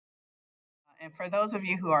And for those of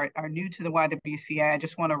you who are new to the YWCA, I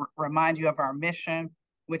just want to remind you of our mission,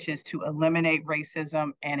 which is to eliminate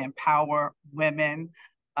racism and empower women.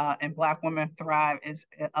 And Black Women Thrive is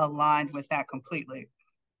aligned with that completely.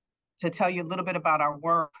 To tell you a little bit about our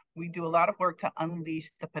work, we do a lot of work to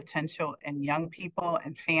unleash the potential in young people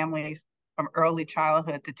and families from early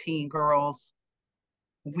childhood to teen girls.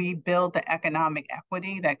 We build the economic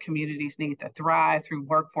equity that communities need to thrive through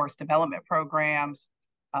workforce development programs,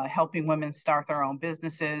 helping women start their own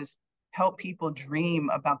businesses, help people dream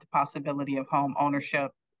about the possibility of home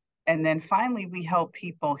ownership. And then finally, we help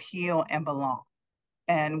people heal and belong.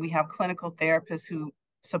 And we have clinical therapists who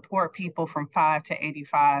support people from 5 to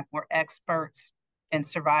 85. We're experts and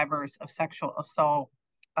survivors of sexual assault,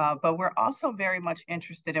 but we're also very much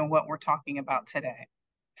interested in what we're talking about today,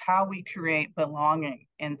 how we create belonging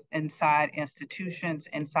inside institutions,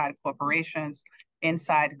 inside corporations,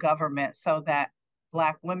 inside government, so that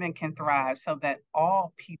Black women can thrive, so that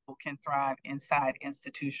all people can thrive inside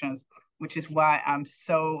institutions, which is why I'm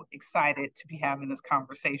so excited to be having this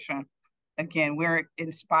conversation. Again, we're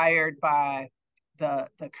inspired by the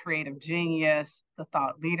creative genius, the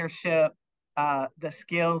thought leadership, the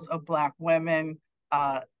skills of Black women.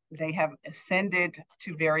 They have ascended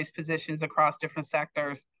to various positions across different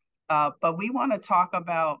sectors. But we want to talk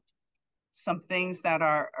about some things that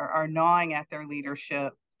are gnawing at their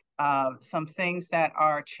leadership, some things that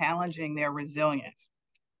are challenging their resilience,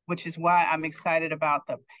 which is why I'm excited about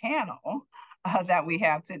the panel that we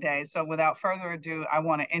have today. So without further ado, I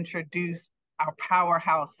want to introduce our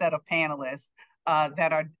powerhouse set of panelists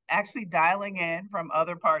that are actually dialing in from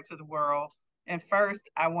other parts of the world. And first,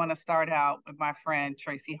 I want to start out with my friend,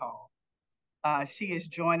 Tracy Hall. She is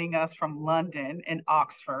joining us from London and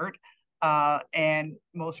Oxford. And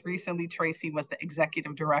most recently, Tracy was the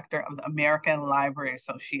executive director of the American Library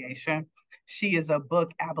Association. She is a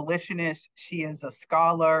book abolitionist. She is a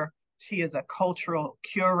scholar. She is a cultural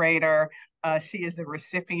curator. She is the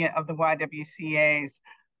recipient of the YWCA's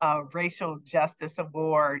Racial Justice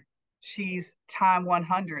Award. She's Time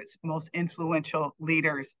 100's most influential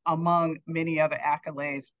leaders, among many other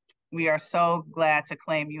accolades. We are so glad to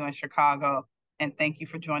claim you in Chicago, and thank you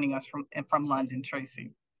for joining us from London,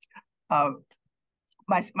 Tracy.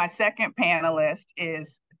 My second panelist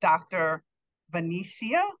is Dr.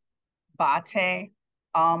 Venetia Bate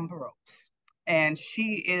Ambrose, and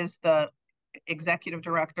she is the executive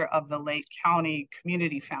director of the Lake County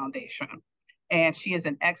Community Foundation. And she is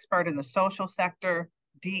an expert in the social sector,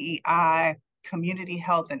 DEI, community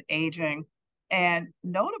health and aging. And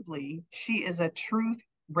notably, she is a truth,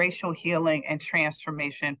 racial healing, and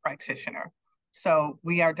transformation practitioner. So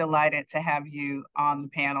we are delighted to have you on the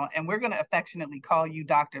panel. And we're going to affectionately call you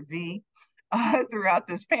Dr. V throughout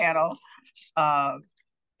this panel.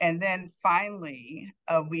 And then finally,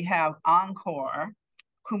 we have Ankur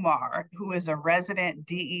Kumar, who is a resident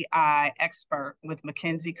DEI expert with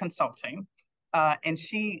McKinsey Consulting. And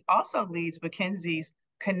she also leads McKinsey's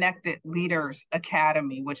Connected Leaders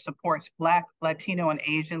Academy, which supports Black, Latino, and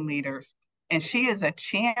Asian leaders. And she is a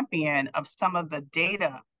champion of some of the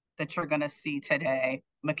data that you're going to see today.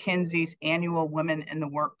 McKinsey's annual Women in the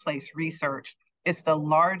Workplace research. It's the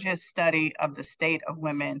largest study of the state of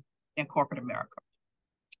women in corporate America.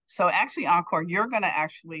 So actually, Ankur, you're going to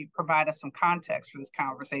actually provide us some context for this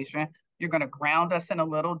conversation. You're going to ground us in a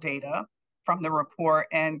little data from the report.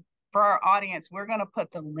 And for our audience, we're going to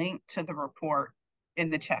put the link to the report in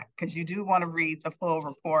the chat because you do want to read the full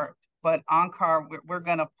report. But Ankur, we're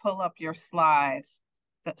going to pull up your slides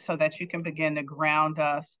so that you can begin to ground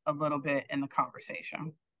us a little bit in the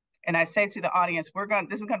conversation. And I say to the audience,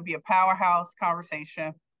 this is going to be a powerhouse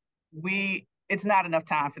conversation. It's not enough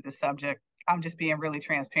time for this subject. I'm just being really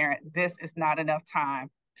transparent. This is not enough time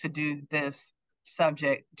to do this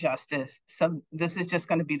subject justice. So this is just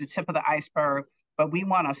going to be the tip of the iceberg, but we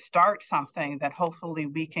want to start something that hopefully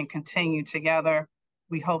we can continue together.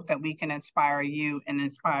 We hope that we can inspire you and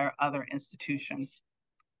inspire other institutions.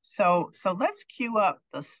 So let's cue up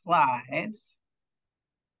the slides.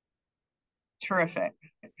 Terrific.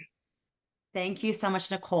 Thank you so much,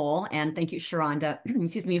 Nicole, and thank you, Sharonda,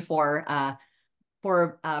 excuse me, for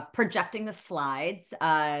projecting the slides.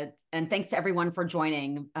 And thanks to everyone for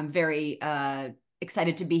joining. I'm very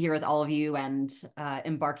excited to be here with all of you and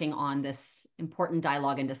embarking on this important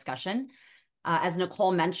dialogue and discussion. As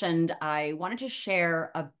Nicole mentioned, I wanted to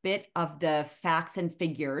share a bit of the facts and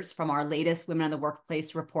figures from our latest Women in the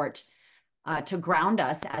Workplace report to ground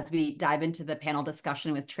us as we dive into the panel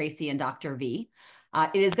discussion with Tracy and Dr. V.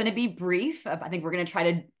 It is going to be brief. I think we're going to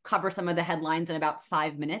try to cover some of the headlines in about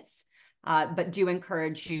 5 minutes, but do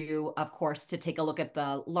encourage you, of course, to take a look at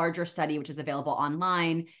the larger study, which is available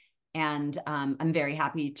online, And I'm very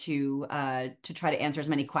happy to try to answer as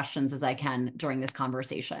many questions as I can during this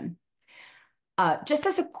conversation. Just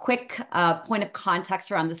as a quick point of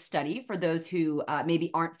context around the study, for those who maybe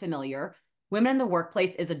aren't familiar, Women in the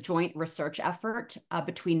Workplace is a joint research effort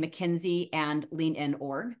between McKinsey and Lean In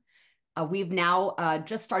Org. We've now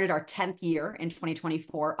just started our 10th year in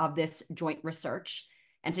 2024 of this joint research.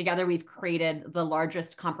 And together we've created the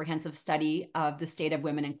largest comprehensive study of the state of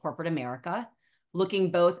women in corporate America,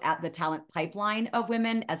 looking both at the talent pipeline of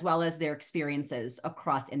women as well as their experiences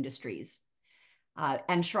across industries.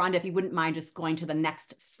 And Sharonda, if you wouldn't mind just going to the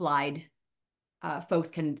next slide, folks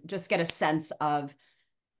can just get a sense of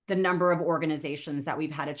the number of organizations that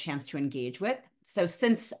we've had a chance to engage with. So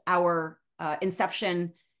since our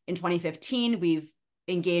inception in 2015, we've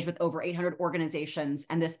engaged with over 800 organizations,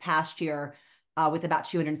 and this past year with about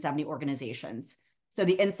 270 organizations. So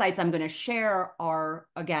the insights I'm going to share are,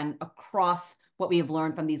 again, across what we have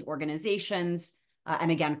learned from these organizations,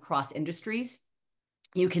 and again, cross industries.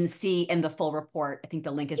 You can see in the full report, I think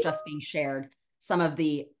the link is just being shared, some of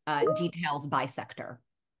the details by sector.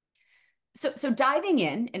 So diving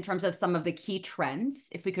in terms of some of the key trends,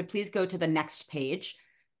 if we could please go to the next page.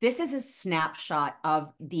 This is a snapshot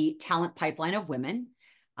of the talent pipeline of women.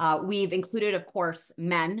 We've included, of course,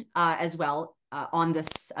 men as well on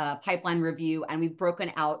this pipeline review, and we've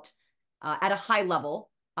broken out at a high level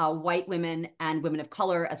white women and women of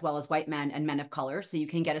color, as well as white men and men of color, so you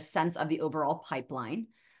can get a sense of the overall pipeline.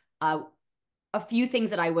 A few things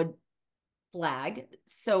that I would flag.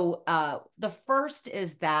 So the first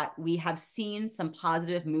is that we have seen some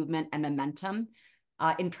positive movement and momentum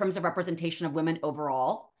in terms of representation of women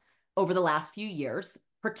overall over the last few years,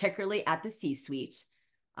 particularly at the C-suite.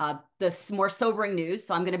 The more sobering news,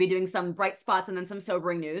 so I'm going to be doing some bright spots and then some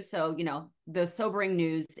sobering news. So, the sobering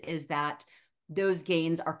news is that those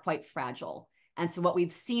gains are quite fragile. And so what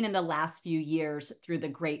we've seen in the last few years through the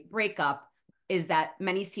Great Breakup is that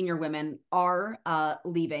many senior women are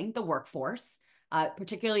leaving the workforce,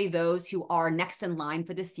 particularly those who are next in line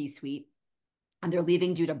for the C-suite, and they're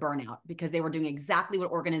leaving due to burnout because they were doing exactly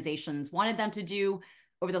what organizations wanted them to do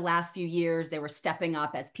over the last few years. They were stepping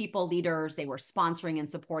up as people leaders. They were sponsoring and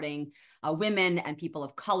supporting women and people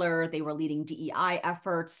of color. They were leading DEI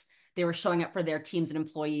efforts. They were showing up for their teams and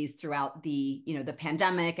employees throughout the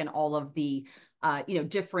pandemic and all of the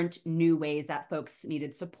different new ways that folks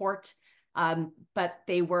needed support. But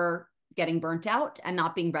they were getting burnt out and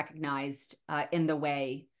not being recognized in the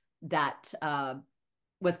way that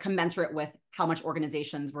was commensurate with how much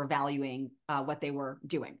organizations were valuing what they were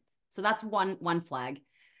doing. So that's one flag.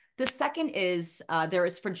 The second is there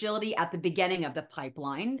is fragility at the beginning of the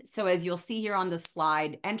pipeline. So as you'll see here on the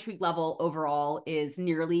slide, entry level overall is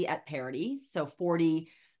nearly at parity. So 40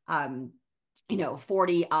 odd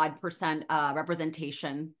percent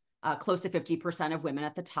representation, close to 50% of women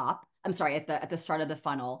at the top. I'm sorry, at the start of the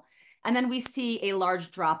funnel. And then we see a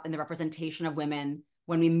large drop in the representation of women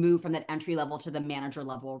when we move from that entry level to the manager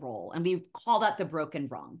level role. And we call that the broken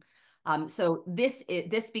rung. So this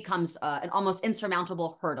becomes an almost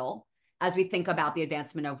insurmountable hurdle as we think about the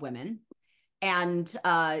advancement of women. And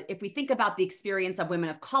if we think about the experience of women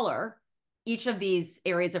of color, each of these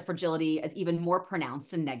areas of fragility is even more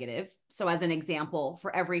pronounced and negative. So as an example,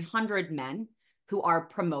 for every 100 men who are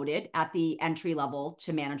promoted at the entry level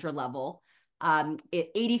to manager level,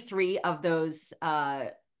 83 of those,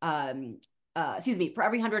 for every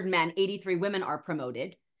 100 men, 83 women are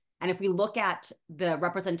promoted. And if we look at the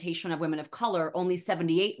representation of women of color, only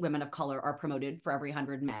 78 women of color are promoted for every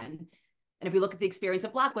 100 men. And if we look at the experience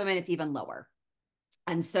of Black women, it's even lower.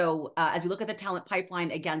 And so as we look at the talent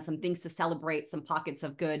pipeline, again, some things to celebrate, some pockets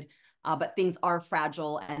of good, but things are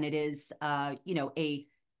fragile, and it is,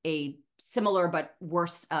 a similar but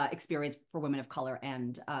worse experience for women of color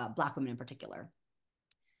and Black women in particular.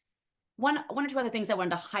 One or two other things I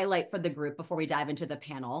wanted to highlight for the group before we dive into the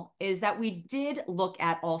panel is that we did look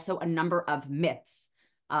at also a number of myths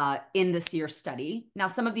in this year's study. Now,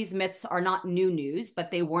 some of these myths are not new news,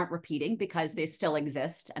 but they weren't repeating because they still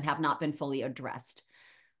exist and have not been fully addressed.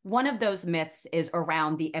 One of those myths is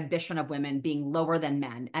around the ambition of women being lower than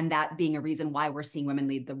men, and that being a reason why we're seeing women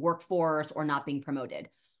leave the workforce or not being promoted.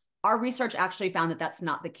 Our research actually found that that's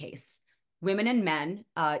not the case. Women and men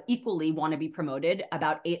equally want to be promoted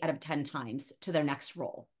about 8 out of 10 times to their next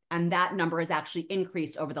role. And that number has actually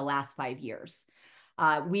increased over the last 5 years.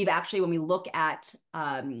 We've actually, when we look at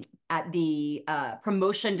the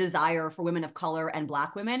promotion desire for women of color and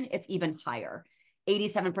Black women, it's even higher.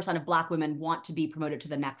 87% of Black women want to be promoted to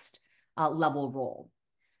the next level role.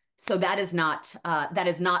 So that is not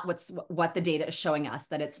what the data is showing us,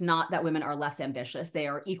 that it's not that women are less ambitious. They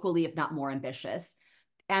are equally, if not more ambitious.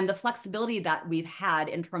 And the flexibility that we've had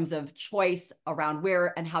in terms of choice around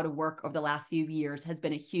where and how to work over the last few years has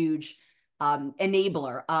been a huge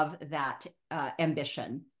enabler of that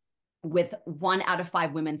ambition, with 1 out of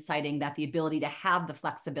 5 women citing that the ability to have the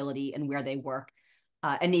flexibility in where they work,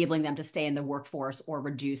 enabling them to stay in the workforce or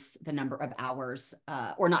reduce the number of hours,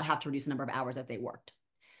 or not have to reduce the number of hours that they worked.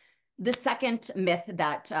 The second myth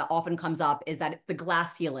that often comes up is that it's the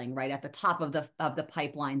glass ceiling, right, at the top of the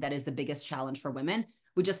pipeline that is the biggest challenge for women.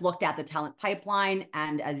 We just looked at the talent pipeline,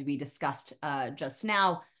 and as we discussed just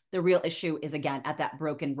now, the real issue is, again, at that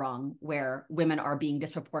broken rung where women are being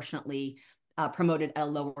disproportionately promoted at a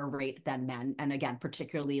lower rate than men, and again,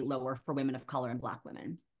 particularly lower for women of color and Black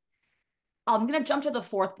women. I'm going to jump to the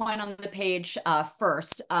fourth point on the page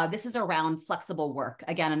first. This is around flexible work.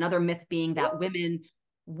 Again, another myth being that women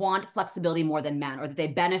want flexibility more than men, or that they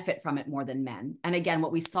benefit from it more than men. And again,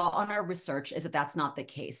 what we saw on our research is that that's not the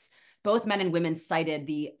case. Both men and women cited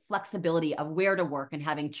the flexibility of where to work and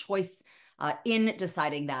having choice in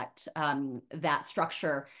deciding that, that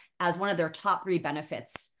structure as one of their top 3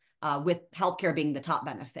 benefits, with healthcare being the top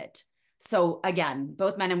benefit. So again,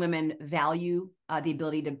 both men and women value the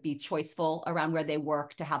ability to be choiceful around where they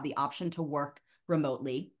work, to have the option to work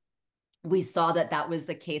remotely. We saw that that was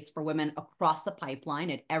the case for women across the pipeline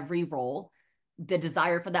at every role. The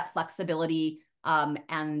desire for that flexibility,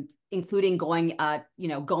 and including going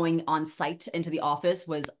on site into the office,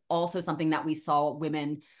 was also something that we saw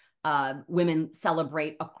women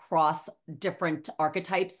celebrate across different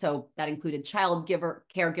archetypes. So that included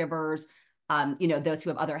caregivers, those who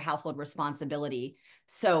have other household responsibility.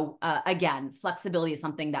 So again, flexibility is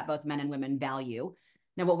something that both men and women value.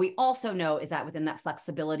 Now, what we also know is that within that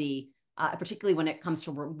flexibility, particularly when it comes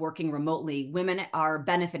to working remotely, women are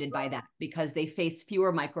benefited by that because they face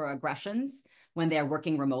fewer microaggressions when they're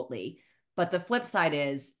working remotely. But the flip side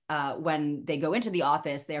is when they go into the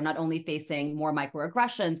office, they are not only facing more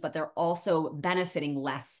microaggressions, but they're also benefiting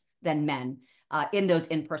less than men in those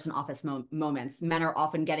in-person office moments. Men are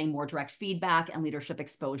often getting more direct feedback and leadership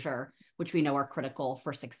exposure, which we know are critical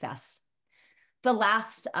for success. The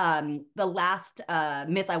last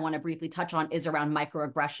myth I want to briefly touch on is around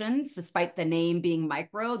microaggressions. Despite the name being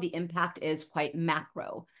micro, the impact is quite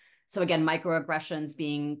macro. So again, microaggressions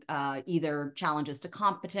being either challenges to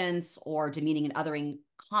competence or demeaning and othering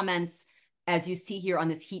comments. As you see here on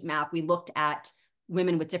this heat map, we looked at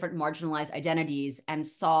women with different marginalized identities and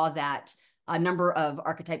saw that a number of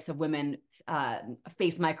archetypes of women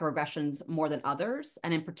face microaggressions more than others.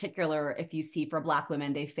 And in particular, if you see for Black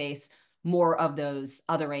women, they face more of those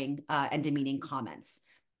othering and demeaning comments.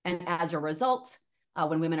 And as a result,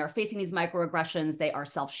 when women are facing these microaggressions, they are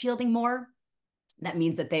self-shielding more. That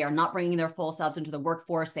means that they are not bringing their full selves into the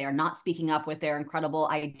workforce. They are not speaking up with their incredible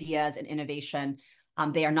ideas and innovation.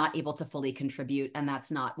 They are not able to fully contribute. And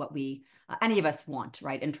that's not what we, any of us want,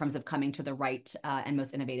 right, in terms of coming to the right and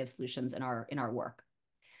most innovative solutions in our work.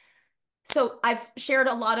 So I've shared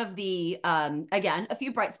a lot of the, again, a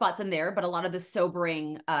few bright spots in there, but a lot of the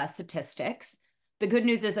sobering statistics. The good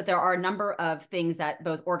news is that there are a number of things that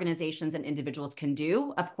both organizations and individuals can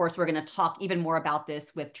do. Of course, we're going to talk even more about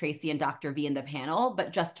this with Tracy and Dr. V in the panel,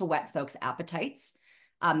 but just to whet folks' appetites.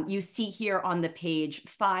 You see here on the page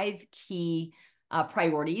 5 key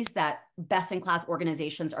priorities that best-in-class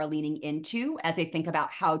organizations are leaning into as they think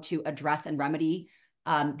about how to address and remedy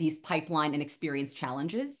these pipeline and experience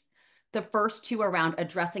challenges. The first 2 around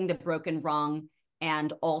addressing the broken rung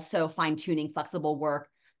and also fine-tuning flexible work.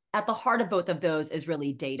 At the heart of both of those is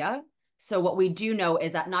really data. So what we do know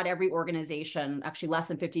is that not every organization, actually less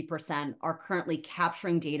than 50%, are currently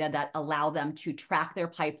capturing data that allow them to track their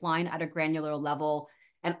pipeline at a granular level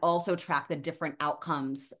and also track the different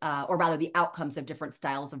outcomes, or rather the outcomes of different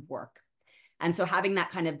styles of work. And so having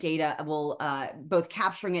that kind of data will, both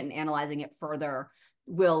capturing it and analyzing it further,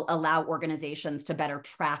 will allow organizations to better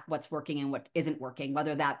track what's working and what isn't working,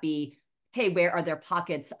 whether that be, hey, where are there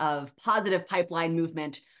pockets of positive pipeline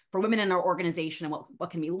movement for women in our organization, and what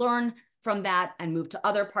can we learn from that and move to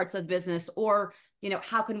other parts of business? Or,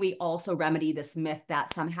 how can we also remedy this myth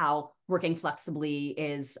that somehow working flexibly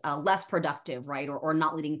is less productive, right? Or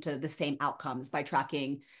not leading to the same outcomes by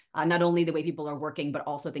tracking not only the way people are working, but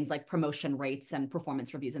also things like promotion rates and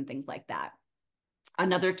performance reviews and things like that.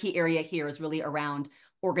 Another key area here is really around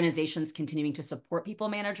organizations continuing to support people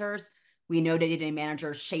managers. We know day-to-day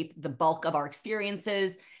managers shape the bulk of our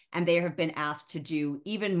experiences, and they have been asked to do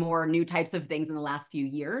even more new types of things in the last few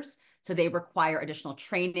years. So they require additional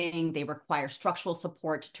training. They require structural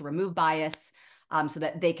support to remove bias, so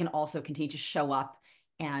that they can also continue to show up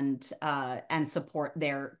and support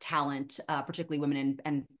their talent, particularly women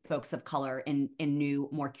and folks of color in new,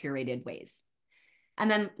 more curated ways. And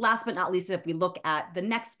then last but not least, if we look at the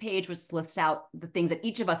next page, which lists out the things that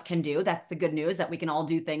each of us can do, that's the good news, that we can all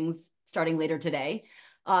do things starting later today.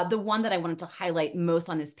 The one that I wanted to highlight most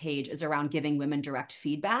on this page is around giving women direct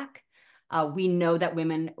feedback. We know that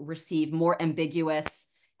women receive more ambiguous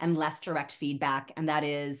and less direct feedback, and that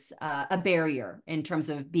is a barrier in terms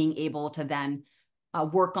of being able to then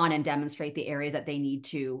work on and demonstrate the areas that they need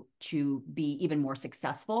to be even more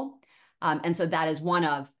successful. And so that is one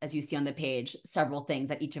of, as you see on the page, several things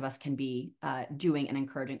that each of us can be doing and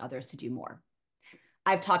encouraging others to do more.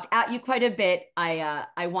 I've talked at you quite a bit. I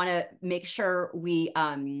want to make sure we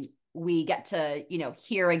get to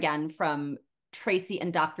hear again from Tracy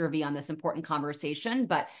and Dr. V on this important conversation,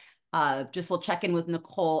 but just we'll check in with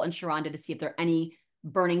Nicole and Sharonda to see if there are any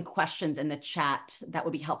burning questions in the chat that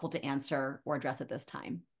would be helpful to answer or address at this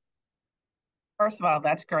time. First of all,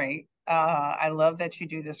 that's great. I love that you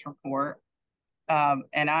do this report.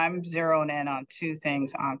 And I'm zeroing in on two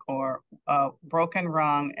things, Ankur, broken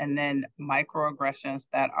rung and then microaggressions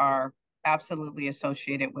that are absolutely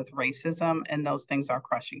associated with racism, and those things are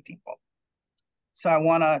crushing people. So I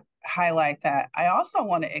want to highlight that. I also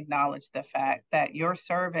want to acknowledge the fact that your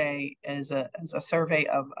survey is a survey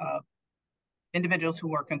of individuals who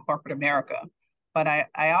work in corporate America. But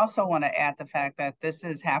I also want to add the fact that this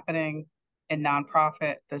is happening in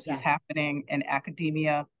nonprofit, this is happening in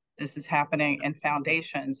academia, this is happening in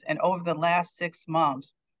foundations. And over the last 6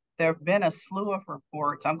 months, there have been a slew of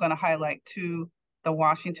reports. I'm going to highlight two: the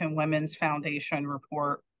Washington Women's Foundation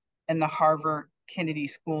report and the Harvard Kennedy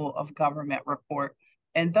School of Government report.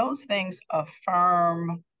 And those things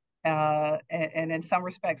affirm and in some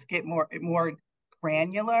respects get more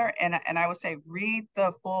granular. And I would say read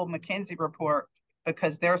the full McKinsey report,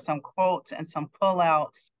 because there's some quotes and some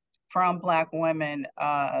pullouts from Black women,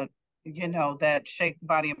 that shake the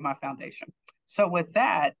body of my foundation. So with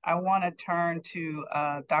that, I want to turn to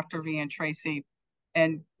Dr. V and Tracy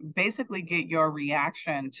and basically get your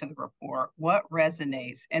reaction to the report. What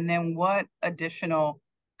resonates? And then what additional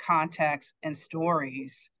context and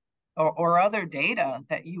stories or other data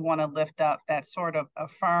that you want to lift up that sort of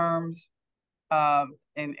affirms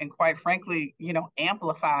and quite frankly,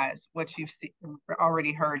 amplifies what you've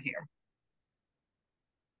already heard here.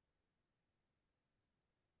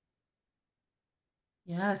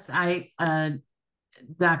 Yes,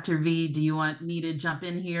 Dr. V, do you want me to jump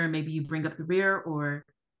in here? Maybe you bring up the rear, or?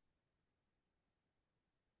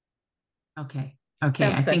 Okay. Sounds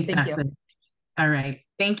I good. think Thank that's you. it. All right.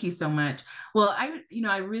 Thank you so much. Well, I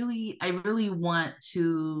really want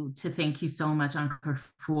to thank you so much, Ankur,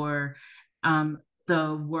 for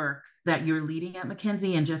the work that you're leading at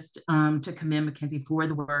McKinsey, and just to commend McKinsey for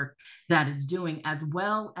the work that it's doing, as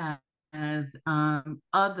well as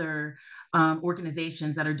other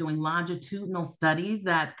organizations that are doing longitudinal studies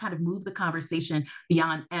that kind of move the conversation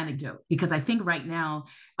beyond anecdote. Because I think right now,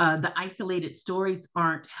 the isolated stories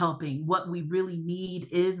aren't helping. What we really need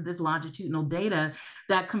is this longitudinal data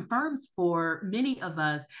that confirms for many of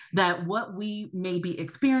us that what we may be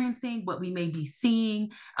experiencing, what we may be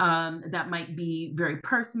seeing, that might be very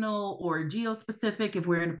personal or geospecific if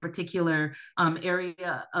we're in a particular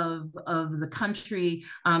area of the country,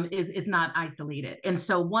 is not isolated. And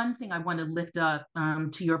so one thing I want to lift up,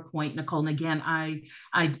 to your point, Nicole, and again, I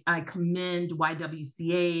commend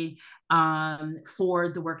YWCA for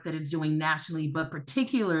the work that it's doing nationally, but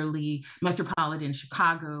particularly metropolitan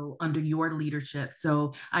Chicago under your leadership.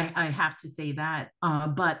 So I have to say that.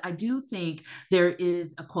 But I do think there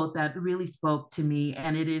is a quote that really spoke to me,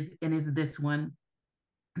 and it is this one: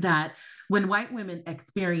 that when white women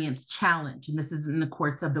experience challenge, and this is in the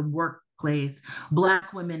course of the workplace,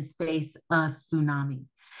 Black women face a tsunami.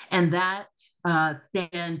 And that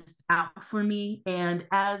stands out for me. And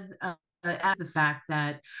as the fact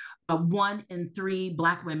that 1 in 3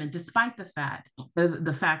 Black women, despite the fact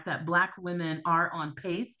that Black women are on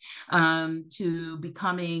pace to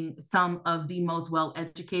becoming some of the most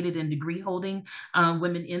well-educated and degree-holding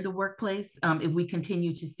women in the workplace, if we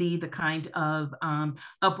continue to see the kind of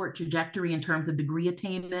upward trajectory in terms of degree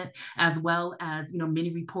attainment, as well as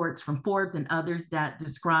many reports from Forbes and others that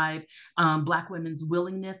describe Black women's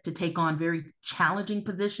willingness to take on very challenging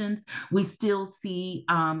positions, we still see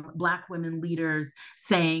Black women leaders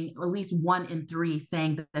saying, at least 1 in 3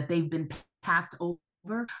 saying that they've been passed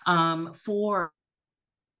over for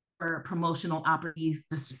promotional opportunities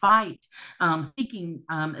despite seeking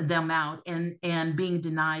them out and being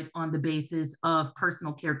denied on the basis of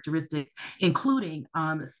personal characteristics, including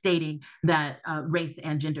stating that race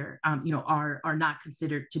and gender are not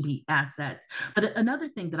considered to be assets. But another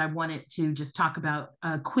thing that I wanted to just talk about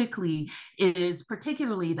quickly is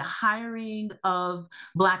particularly the hiring of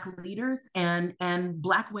Black leaders and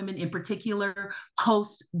Black women in particular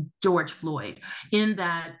post George Floyd, in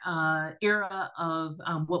that era of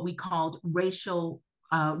what we called racial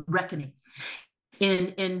reckoning,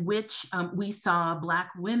 in which we saw Black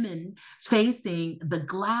women facing the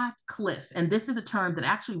glass cliff. And this is a term that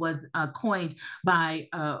actually was coined by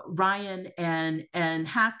Ryan and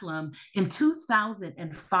Haslam in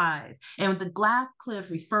 2005. And the glass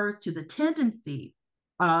cliff refers to the tendency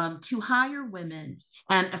to hire women,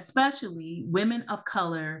 and especially women of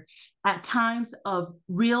color, at times of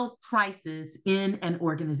real crisis in an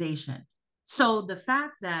organization. So the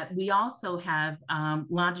fact that we also have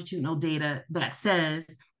longitudinal data that says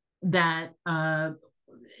that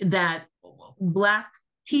that Black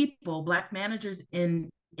people, Black managers in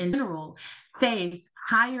general, face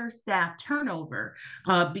higher staff turnover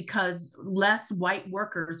because less white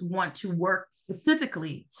workers want to work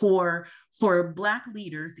specifically for Black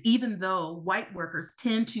leaders, even though white workers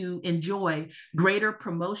tend to enjoy greater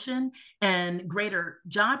promotion and greater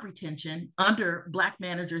job retention under Black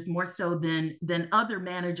managers more so than other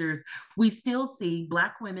managers. We still see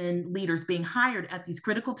Black women leaders being hired at these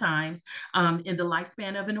critical times in the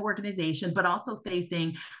lifespan of an organization, but also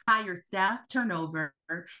facing higher staff turnover,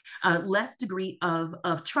 less degree of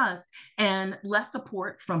trust, and less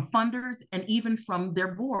support from funders and even from their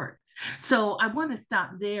boards. So I want to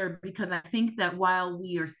stop there, because I think that while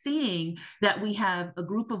we are seeing that we have a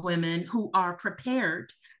group of women who are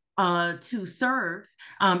prepared to serve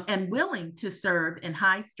and willing to serve in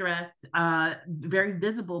high stress, very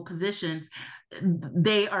visible positions,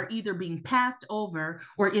 they are either being passed over,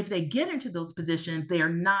 or if they get into those positions, they are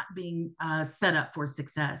not being set up for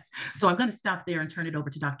success. So I'm going to stop there and turn it over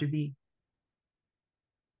to Dr. V.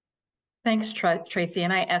 Thanks, Tracy.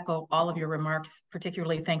 And I echo all of your remarks,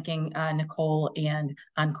 particularly thanking Nicole and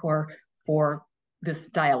Ankur for this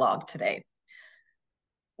dialogue today.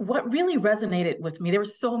 What really resonated with me, there were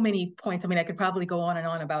so many points. I mean, I could probably go on and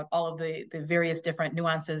on about all of the various different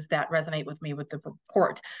nuances that resonate with me with the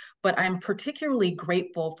report, but I'm particularly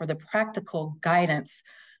grateful for the practical guidance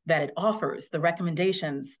that it offers, the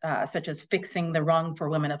recommendations such as fixing the wrong for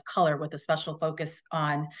women of color with a special focus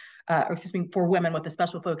on, for women with a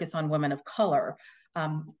special focus on women of color.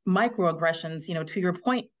 Microaggressions, to your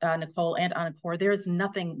point, Nicole and Ankur, there's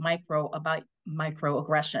nothing micro about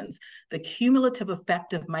microaggressions. The cumulative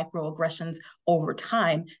effect of microaggressions over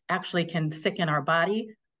time actually can sicken our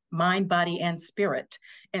body, mind, body, and spirit.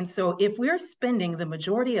 And so if we're spending the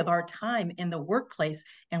majority of our time in the workplace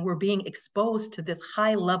and we're being exposed to this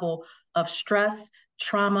high level of stress,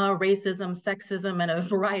 trauma, racism, sexism, and a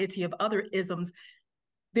variety of other isms,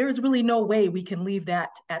 there's really no way we can leave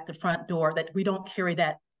that at the front door, that we don't carry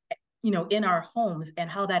that in our homes, and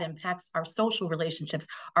how that impacts our social relationships,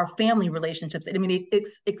 our family relationships. I mean, it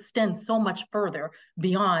extends so much further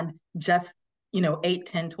beyond just, 8,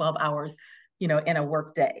 10, 12 hours, in a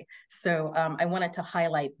work day. So I wanted to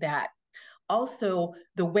highlight that. Also,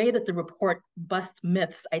 the way that the report busts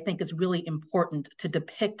myths, I think, is really important to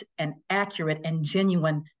depict an accurate and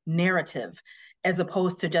genuine narrative, as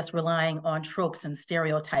opposed to just relying on tropes and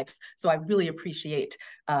stereotypes. So I really appreciate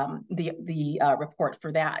the report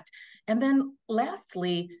for that. And then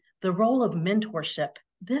lastly, the role of mentorship.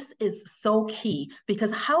 This is so key,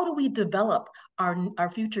 because how do we develop our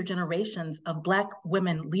future generations of Black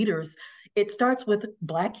women leaders? It starts with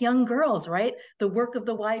Black young girls, right? The work of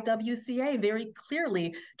the YWCA very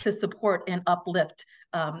clearly to support and uplift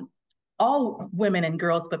all women and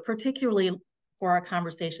girls, but particularly for our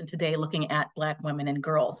conversation today, looking at Black women and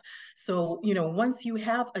girls. So, once you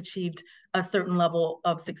have achieved a certain level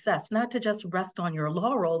of success, not to just rest on your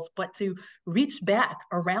laurels, but to reach back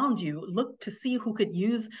around you, look to see who could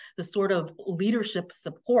use the sort of leadership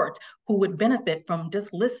support, who would benefit from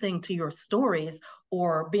just listening to your stories,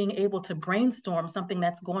 or being able to brainstorm something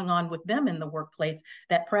that's going on with them in the workplace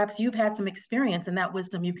that perhaps you've had some experience, and that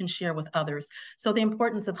wisdom you can share with others. So the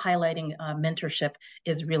importance of highlighting mentorship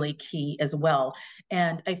is really key as well.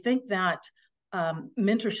 And I think that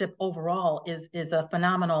mentorship overall is a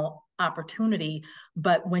phenomenal opportunity,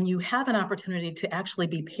 but when you have an opportunity to actually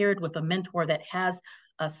be paired with a mentor that has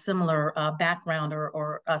a similar background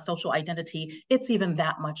or social identity, it's even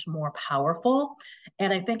that much more powerful.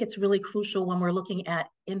 And I think it's really crucial when we're looking at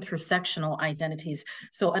intersectional identities.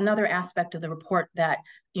 So another aspect of the report that,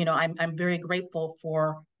 you know, I'm very grateful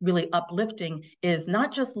for really uplifting is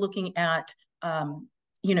not just looking at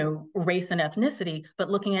you know, race and ethnicity,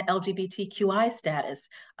 but looking at LGBTQI status,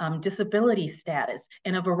 disability status,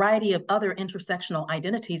 and a variety of other intersectional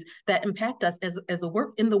identities that impact us as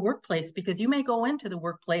in the workplace. Because you may go into the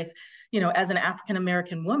workplace, you know, as an African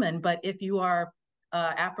American woman, but if you are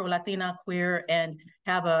Afro, Latina, queer, and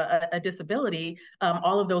have a disability,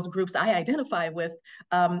 all of those groups I identify with,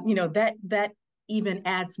 you know, that even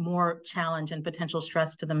adds more challenge and potential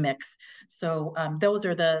stress to the mix. So those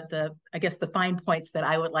are I guess the fine points that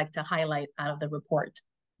I would like to highlight out of the report.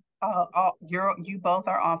 You both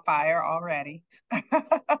are on fire already.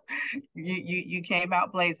 You came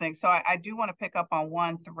out blazing. So I do want to pick up on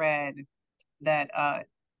one thread that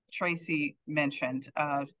Tracy mentioned.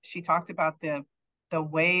 She talked about the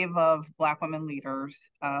wave of Black women leaders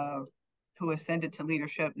who ascended to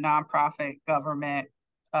leadership, nonprofit, government,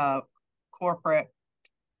 corporate.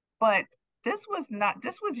 But this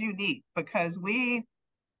was unique because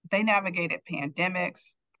they navigated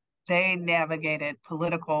pandemics, they navigated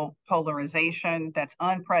political polarization that's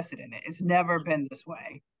unprecedented. It's never been this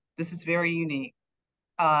way. This is very unique.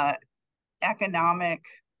 Economic,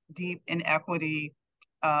 deep inequity,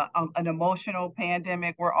 an emotional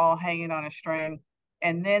pandemic, we're all hanging on a string.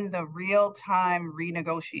 And then the real-time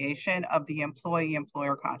renegotiation of the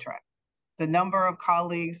employee-employer contract. The number of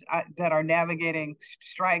colleagues that are navigating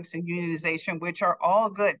strikes and unionization, which are all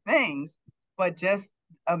good things, but just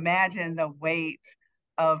imagine the weight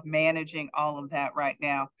of managing all of that right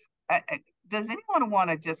now. Does anyone want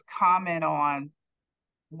to just comment on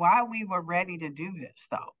why we were ready to do this,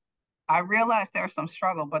 though? I realize there's some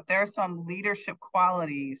struggle, but there's some leadership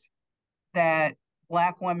qualities that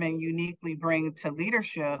Black women uniquely bring to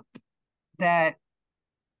leadership that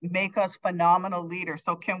make us phenomenal leaders.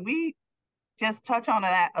 So can we just touch on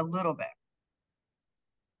that a little bit?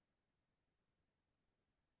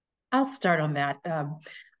 I'll start on that.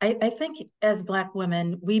 I think as Black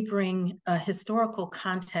women, we bring a historical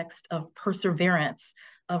context of perseverance,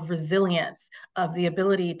 of resilience, of the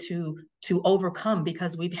ability to overcome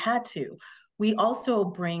because we've had to. We also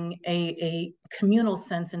bring a communal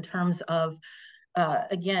sense in terms of,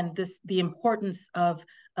 again, the importance of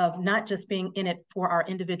not just being in it for our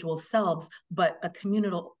individual selves, but a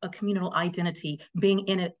communal identity, being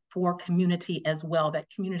in it for community as well. That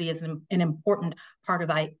community is an important part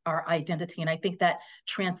of our identity. And I think that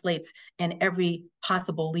translates in every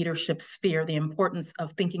possible leadership sphere, the importance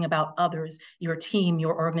of thinking about others, your team,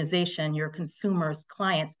 your organization, your consumers,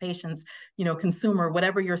 clients, patients, you know, consumer,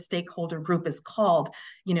 whatever your stakeholder group is called,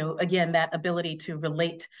 you know, again, that ability to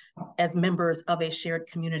relate as members of a shared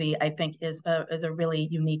community, I think is a really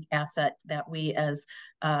unique asset that we as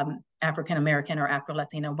African American or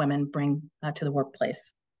Afro-Latina women bring to the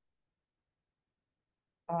workplace.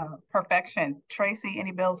 Perfection. Tracy,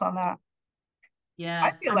 any builds on that? Yeah,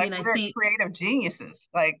 I feel like we're creative geniuses.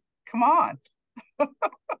 Like, come on.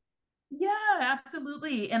 Yeah,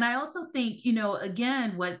 absolutely. And I also think, you know,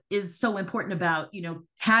 again, what is so important about, you know,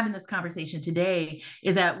 having this conversation today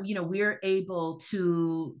is that, you know, we're able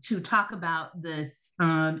to talk about this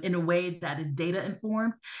in a way that is data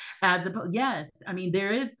informed. Yes, I mean,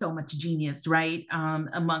 there is so much genius, right,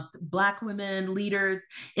 amongst Black women leaders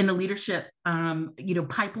in the leadership, you know,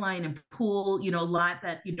 pipeline and pool, you know, a lot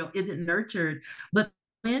that, you know, isn't nurtured. But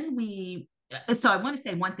so I want to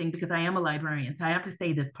say one thing because I am a librarian, so I have to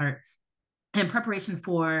say this part. In preparation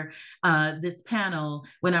for this panel,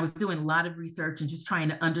 when I was doing a lot of research and just trying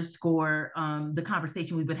to underscore the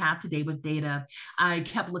conversation we would have today with data, I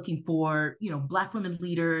kept looking for, you know, Black women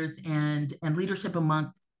leaders and leadership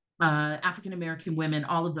amongst African American women,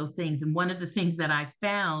 all of those things. And one of the things that I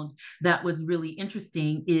found that was really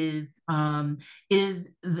interesting is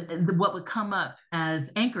what would come up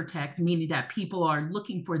as anchor text, meaning that people are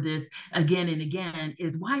looking for this again and again,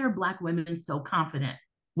 is why are Black women so confident?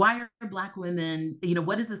 Why are Black women, you know,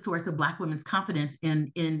 what is the source of Black women's confidence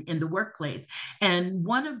in the workplace? And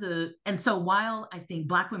so while I think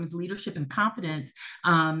Black women's leadership and confidence,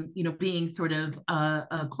 you know, being sort of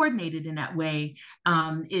coordinated in that way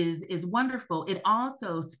is wonderful, it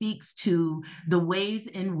also speaks to the ways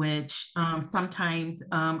in which sometimes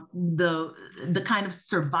the kind of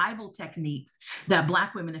survival techniques that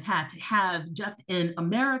Black women have had to have just in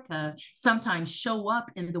America sometimes show up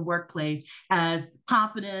in the workplace as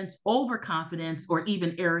confidence, overconfidence, or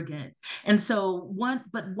even arrogance. And so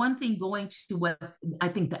one thing going to what I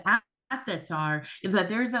think the assets are is that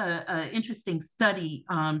there's a interesting study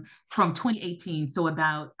from 2018, so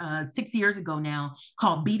about 6 years ago now,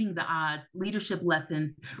 called Beating the Odds, Leadership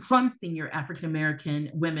Lessons from Senior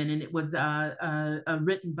African-American Women. And it was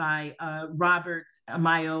written by Roberts,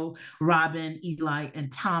 Amayo, Robin, Eli,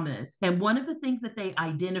 and Thomas. And one of the things that they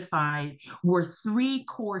identified were 3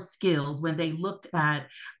 core skills when they looked at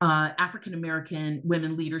African-American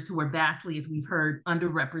women leaders who were vastly, as we've heard,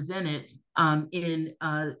 underrepresented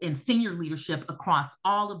in senior leadership across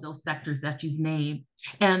all of those sectors that you've named.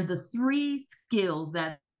 And the 3 skills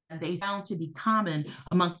that they found to be common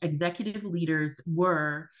amongst executive leaders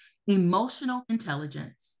were emotional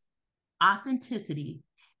intelligence, authenticity,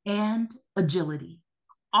 and agility.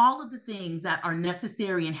 All of the things that are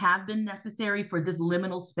necessary and have been necessary for this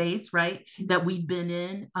liminal space, right, that we've been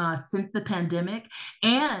in since the pandemic,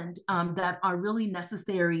 and that are really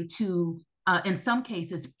necessary to in some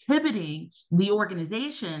cases, pivoting the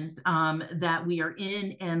organizations that we are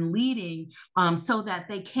in and leading so that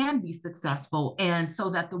they can be successful and so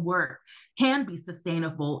that the work can be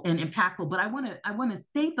sustainable and impactful. But I want to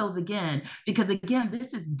state those again, because again,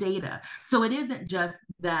 this is data. So it isn't just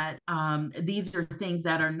that these are things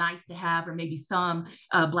that are nice to have, or maybe some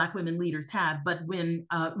Black women leaders have, but when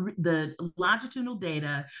the longitudinal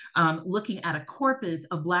data looking at a corpus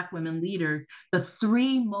of Black women leaders, the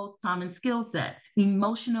 3 most common skill sets: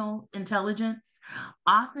 emotional intelligence,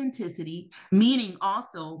 authenticity, meaning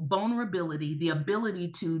also vulnerability, the ability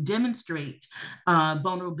to demonstrate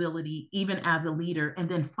vulnerability even as a leader, and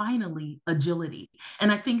then finally agility.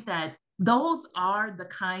 And I think that those are the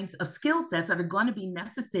kinds of skill sets that are going to be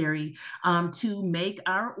necessary to make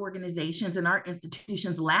our organizations and our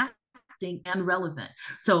institutions lasting and relevant.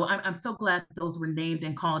 So I'm so glad those were named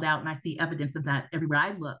and called out, and I see evidence of that everywhere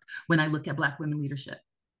I look when I look at Black women leadership.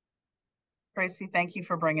 Tracy, thank you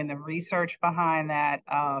for bringing the research behind that.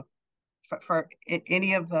 For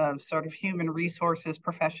any of the sort of human resources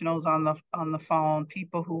professionals on the phone,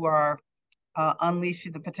 people who are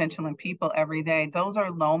unleashing the potential in people every day, those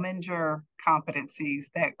are Lominger competencies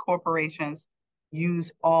that corporations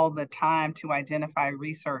use all the time to identify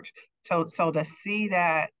research. So to see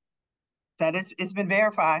that it's been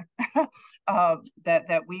verified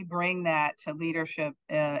that we bring that to leadership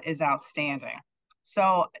is outstanding.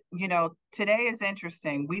 So, today is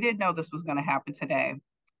interesting. We didn't know this was going to happen today,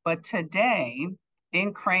 but today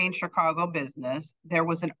in Crane Chicago Business, there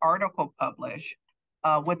was an article published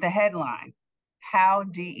with the headline, "How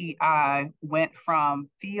DEI Went from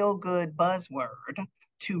Feel-Good Buzzword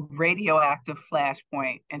to Radioactive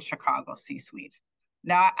Flashpoint in Chicago C-Suites."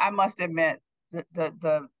 Now, I must admit,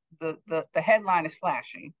 the headline is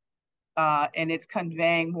flashy, and it's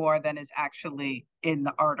conveying more than is actually in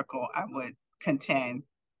the article, I would contend.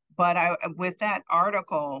 But with that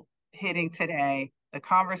article hitting today, the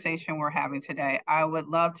conversation we're having today, I would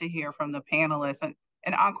love to hear from the panelists. And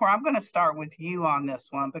Ankur, I'm going to start with you on this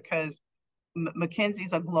one, because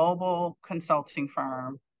McKinsey's a global consulting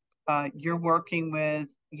firm. You're working with,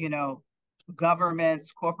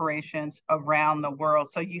 governments, corporations around the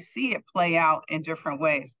world. So you see it play out in different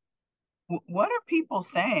ways. What are people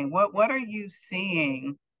saying? What are you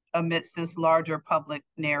seeing amidst this larger public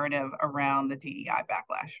narrative around the DEI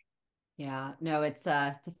backlash? Yeah, no, it's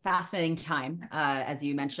a fascinating time, as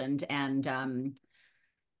you mentioned, and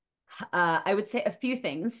I would say a few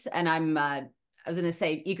things. And I was going to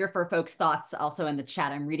say, eager for folks' thoughts also in the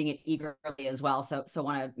chat. I'm reading it eagerly as well, so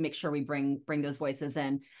want to make sure we bring those voices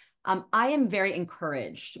in. I am very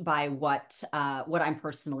encouraged by what I'm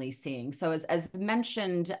personally seeing. So as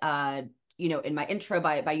mentioned, in my intro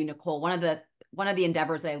by you, Nicole, one of the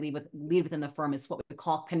endeavors that I lead within the firm is what we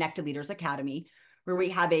call Connected Leaders Academy, where we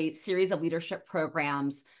have a series of leadership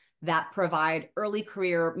programs that provide early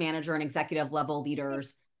career manager and executive level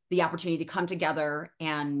leaders the opportunity to come together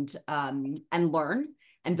and learn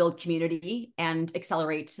and build community and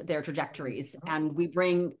accelerate their trajectories. And we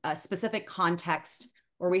bring a specific context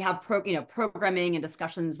where we have programming and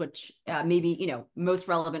discussions which may be most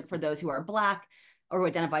relevant for those who are Black or who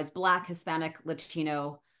identifies Black, Hispanic,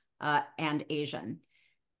 Latino, and Asian.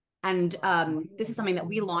 And this is something that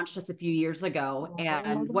we launched just a few years ago.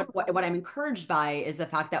 And what I'm encouraged by is the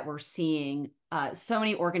fact that we're seeing so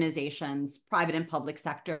many organizations, private and public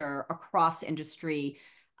sector, across industry,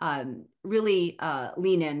 really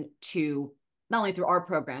lean in to, not only through our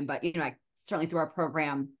program, but certainly through our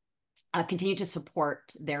program, continue to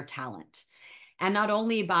support their talent. And not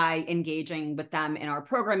only by engaging with them in our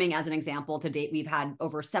programming. As an example, to date, we've had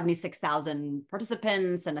over 76,000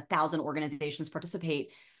 participants and 1,000 organizations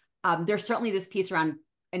participate. There's certainly this piece around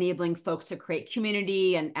enabling folks to create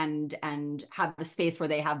community and have a space where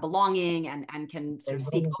they have belonging and can sort of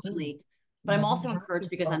speak openly. But I'm also encouraged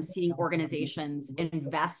because I'm seeing organizations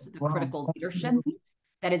invest the critical leadership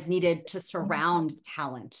that is needed to surround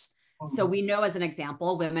talent. So we know, as an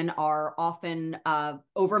example, women are often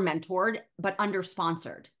over-mentored, but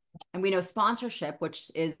under-sponsored. And we know sponsorship, which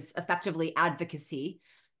is effectively advocacy,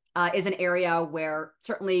 is an area where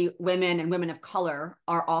certainly women and women of color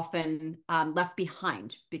are often left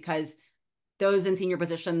behind because those in senior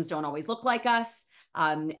positions don't always look like us.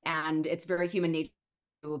 And it's very human nature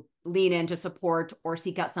to lean in to support or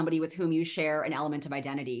seek out somebody with whom you share an element of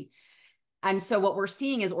identity. And so what we're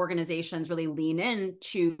seeing is organizations really lean in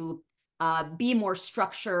to be more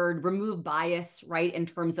structured, remove bias, right, in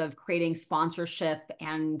terms of creating sponsorship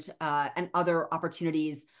and other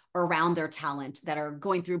opportunities around their talent that are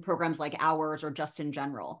going through programs like ours or just in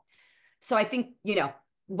general. So I think,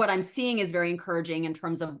 what I'm seeing is very encouraging in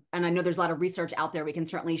terms of, and I know there's a lot of research out there. We can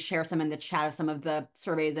certainly share some in the chat of some of the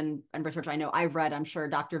surveys and research I know I've read. I'm sure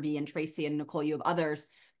Dr. V and Tracy and Nicole, you have others,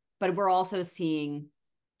 but we're also seeing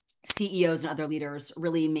CEOs and other leaders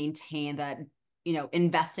really maintain that,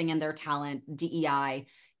 investing in their talent, DEI,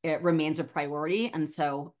 it remains a priority. And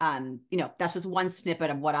so, that's just one snippet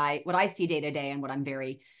of what I see day to day and what I'm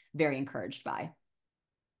very, very encouraged by.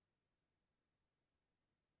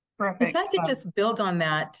 Perfect. If I could just build on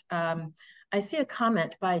that, I see a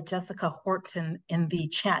comment by Jessica Horton in the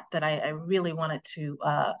chat that I really wanted to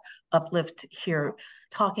uplift here,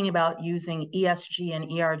 talking about using ESG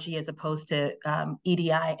and ERG as opposed to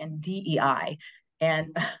EDI and DEI.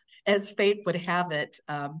 And as fate would have it,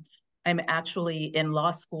 I'm actually in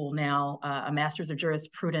law school now, a Master's of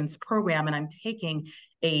Jurisprudence program, and I'm taking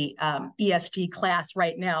a ESG class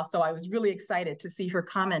right now. So I was really excited to see her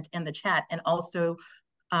comment in the chat, and also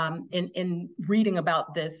in reading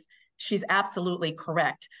about this, she's absolutely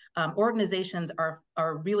correct. Organizations are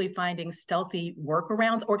really finding stealthy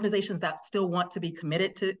workarounds. Organizations that still want to be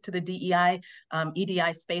committed to the DEI,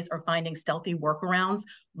 EDI space are finding stealthy workarounds.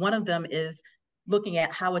 One of them is looking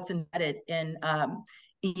at how it's embedded in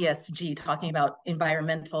ESG, talking about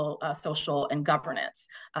environmental, social, and governance.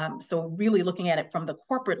 So really looking at it from the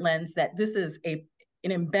corporate lens that this is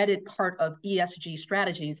an embedded part of ESG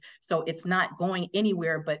strategies. So it's not going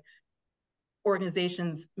anywhere, but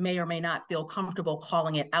organizations may or may not feel comfortable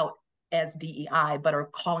calling it out as DEI, but are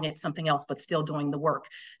calling it something else, but still doing the work.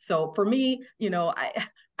 So for me,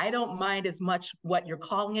 I don't mind as much what you're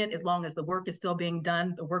calling it, as long as the work is still being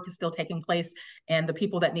done, the work is still taking place, and the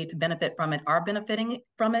people that need to benefit from it are benefiting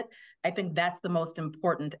from it. I think that's the most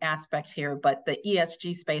important aspect here. But the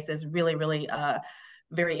ESG space is really, really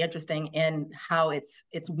very interesting in how it's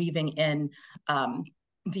weaving in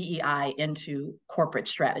DEI into corporate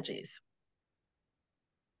strategies.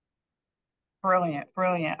 Brilliant,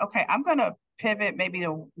 brilliant. Okay, I'm going to pivot maybe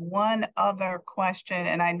to one other question,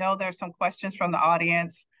 and I know there's some questions from the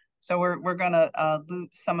audience, so we're going to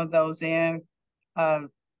loop some of those in. How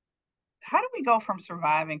do we go from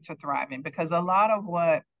surviving to thriving? Because a lot of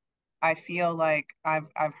what I feel like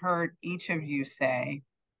I've heard each of you say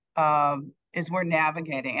is we're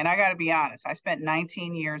navigating. And I got to be honest, I spent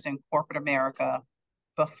 19 years in corporate America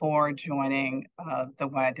before joining the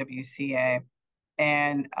YWCA.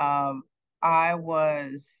 And I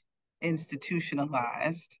was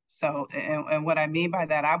institutionalized. So, and what I mean by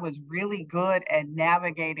that, I was really good at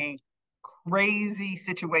navigating crazy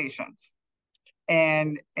situations.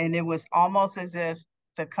 And it was almost as if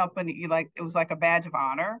the company, it was like a badge of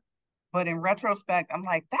honor. But in retrospect, I'm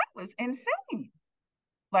like, that was insane.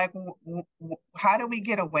 Like, how do we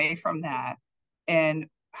get away from that? And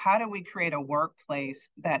how do we create a workplace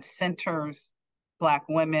that centers Black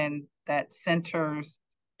women, that centers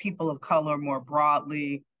people of color more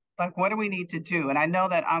broadly? Like, what do we need to do? And I know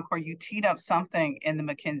that, Ankur, you teed up something in the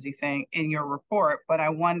McKinsey thing in your report, but I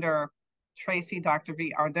wonder, Tracy, Dr.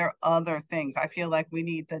 V, are there other things? I feel like we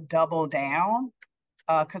need to double down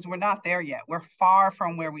because we're not there yet. We're far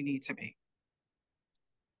from where we need to be.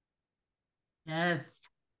 Yes.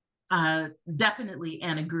 Definitely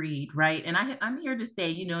and agreed, right? And I'm here to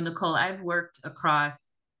say, Nicole, I've worked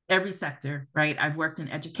across every sector, right? I've worked in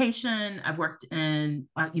education, I've worked in,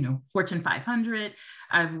 Fortune 500,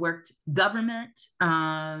 I've worked government,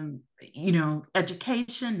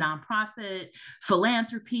 education, nonprofit,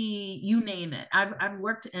 philanthropy, you name it. I've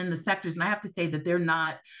worked in the sectors, and I have to say that they're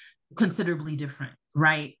not considerably different,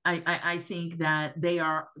 right? I think that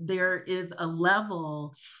there is a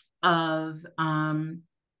level of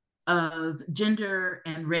of gender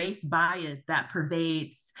and race bias that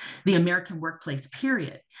pervades the American workplace,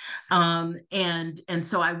 period. And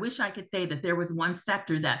so I wish I could say that there was one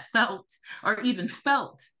sector that felt or even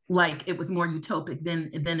felt like it was more utopic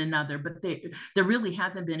than another, but there really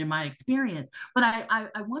hasn't been in my experience. But I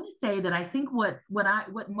want to say that I think what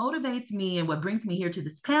motivates me and what brings me here to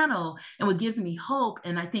this panel and what gives me hope,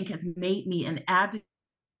 and I think has made me an advocate,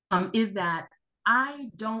 is that I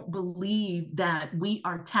don't believe that we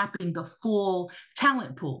are tapping the full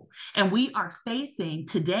talent pool. And we are facing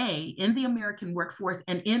today in the American workforce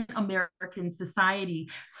and in American society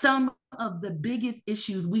some of the biggest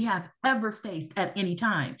issues we have ever faced at any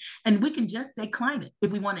time. And we can just say climate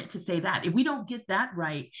if we wanted to say that. If we don't get that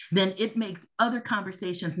right, then it makes other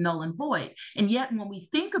conversations null and void. And yet when we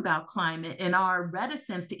think about climate and our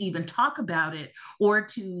reticence to even talk about it or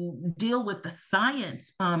to deal with the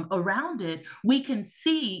science around it, we can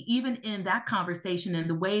see even in that conversation and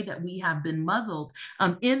the way that we have been muzzled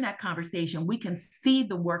in that conversation, we can see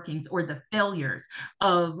the workings or the failures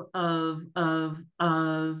of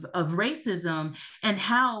racism and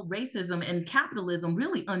how racism and capitalism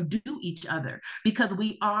really undo each other because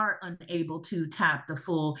we are unable to tap the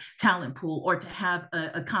full talent pool or to have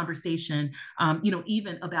a conversation,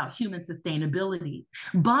 even about human sustainability.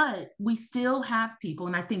 But we still have people,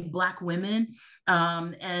 and I think Black women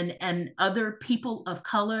and other people of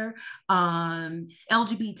color,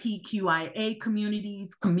 LGBTQIA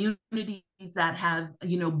communities that have,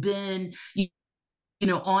 been,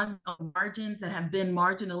 on the margins, that have been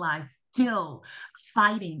marginalized, still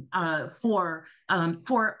fighting for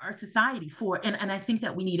our society. And I think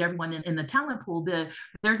that we need everyone in the talent pool.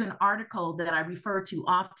 There's an article that I refer to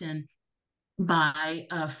often by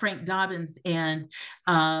Frank Dobbins and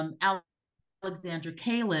Alexandra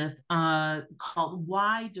Califf called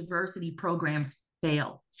 "Why Diversity Programs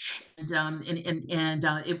Fail." And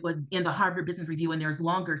it was in the Harvard Business Review, and there's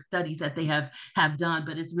longer studies that they have done,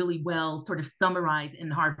 but it's really well sort of summarized in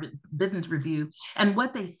the Harvard Business Review. And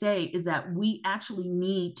what they say is that we actually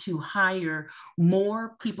need to hire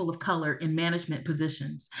more people of color in management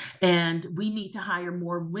positions, and we need to hire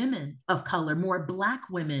more women of color, more Black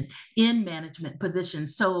women in management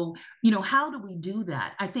positions. So, how do we do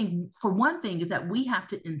that? I think for one thing is that we have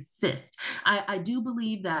to insist. I do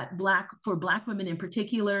believe that for Black women in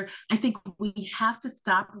particular, I think we have to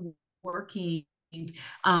stop working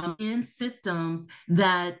in systems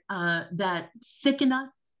that sicken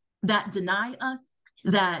us, that deny us,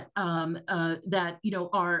 that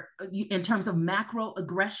are in terms of macro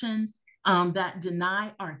aggressions. That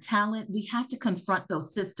deny our talent. We have to confront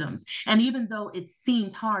those systems. And even though it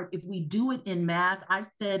seems hard, if we do it in mass,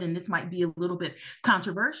 I've said, and this might be a little bit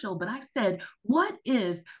controversial, but I've said, what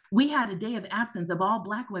if we had a day of absence of all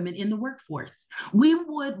Black women in the workforce? We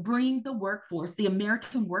would bring the workforce, the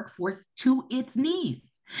American workforce, to its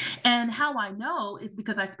knees. And how I know is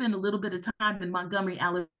because I spent a little bit of time in Montgomery,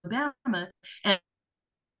 Alabama, and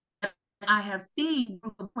I have seen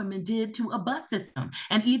what women did to a bus system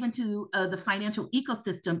and even to the financial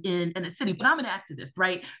ecosystem in a city. But I'm an activist,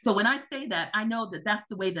 right? So when I say that, I know that that's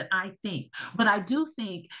the way that I think. But I do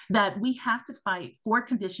think that we have to fight for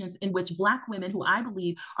conditions in which Black women, who I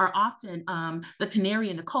believe are often the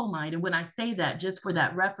canary in the coal mine. And when I say that, just for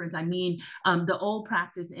that reference, I mean the old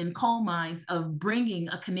practice in coal mines of bringing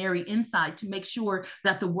a canary inside to make sure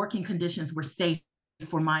that the working conditions were safe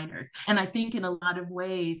for minors. And I think in a lot of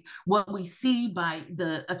ways, what we see by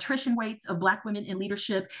the attrition rates of Black women in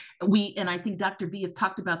leadership, and I think Dr. B has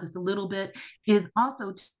talked about this a little bit, is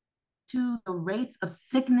also to the rates of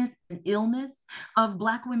sickness and illness of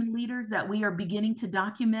Black women leaders that we are beginning to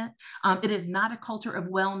document. It is not a culture of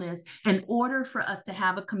wellness. In order for us to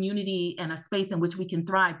have a community and a space in which we can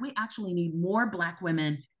thrive, we actually need more Black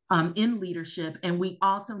women in leadership. And we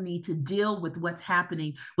also need to deal with what's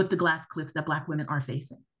happening with the glass cliff that Black women are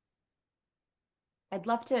facing. I'd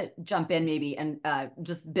love to jump in maybe and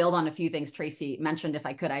just build on a few things Tracy mentioned, if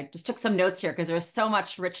I could. I just took some notes here because there's so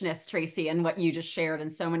much richness, Tracy, in what you just shared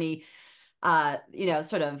and so many,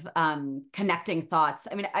 sort of connecting thoughts.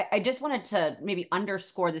 I mean, I just wanted to maybe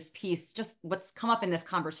underscore this piece, just what's come up in this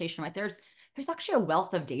conversation, right? There's actually a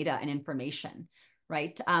wealth of data and information,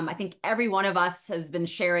 right? I think every one of us has been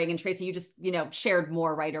sharing, and Tracy, you just, shared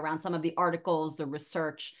more, right, around some of the articles, the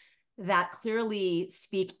research that clearly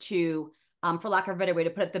speak to, for lack of a better way to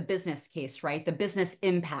put it, the business case, right? The business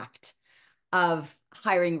impact of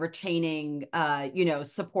hiring, retaining,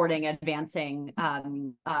 supporting, advancing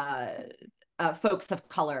folks of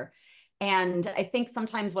color. And I think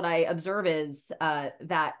sometimes what I observe is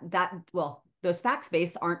those facts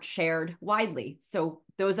base aren't shared widely. So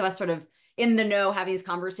those of us sort of in the know, having these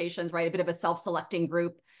conversations, right? A bit of a self-selecting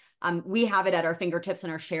group. we have it at our fingertips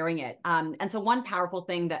and are sharing it. And so one powerful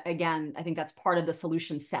thing that, again, I think that's part of the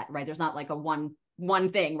solution set, right? There's not like a one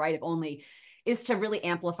thing, right? If only, is to really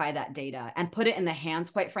amplify that data and put it in the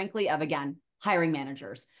hands, quite frankly, of, again, hiring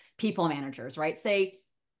managers, people managers, right? Say,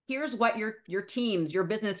 here's what your teams, your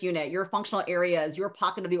business unit, your functional areas, your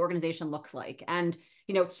pocket of the organization looks like. And,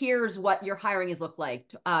 here's what your hiring is look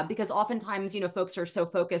like. Because oftentimes, folks are so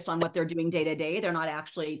focused on what they're doing day to day, they're not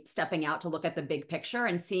actually stepping out to look at the big picture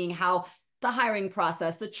and seeing how the hiring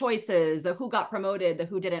process, the choices, the who got promoted, the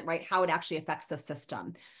who didn't, right? How it actually affects the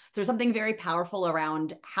system. So there's something very powerful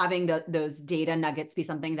around having those data nuggets be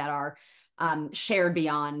something that are shared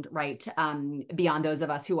beyond, right? Beyond those of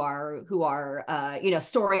us who are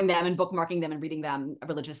storing them and bookmarking them and reading them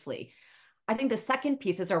religiously. I think the second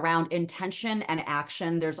piece is around intention and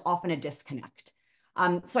action. There's often a disconnect.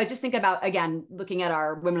 So I just think about, again, looking at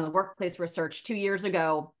our Women in the Workplace research 2 years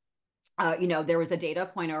ago, there was a data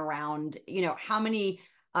point around, how many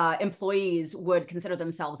employees would consider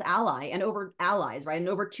themselves allies, right? And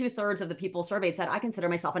over 2/3 of the people surveyed said, I consider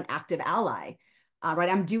myself an active ally. Right,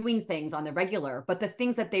 I'm doing things on the regular, but the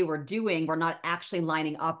things that they were doing were not actually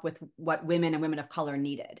lining up with what women and women of color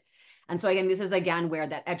needed. And so again, this is again where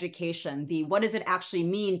that education, what does it actually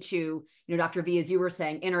mean to, Dr. V, as you were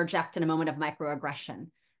saying, interject in a moment of microaggression,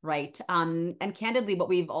 right? And candidly, what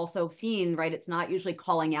we've also seen, right, it's not usually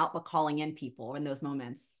calling out, but calling in people in those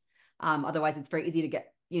moments. Otherwise, it's very easy to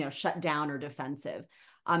get, shut down or defensive.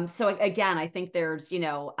 So again, I think there's,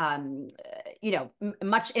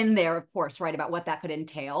 much in there, of course, right, about what that could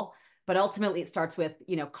entail. But ultimately, it starts with,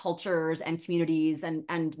 cultures and communities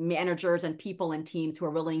and managers and people and teams who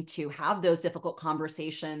are willing to have those difficult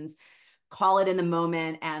conversations, call it in the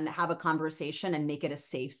moment and have a conversation and make it a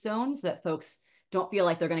safe zone so that folks don't feel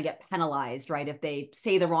like they're going to get penalized, right, if they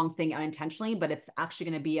say the wrong thing unintentionally, but it's actually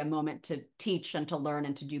going to be a moment to teach and to learn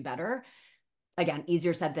and to do better. Again,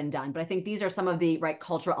 easier said than done. But I think these are some of the right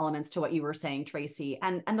cultural elements to what you were saying, Tracy.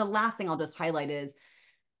 And the last thing I'll just highlight is,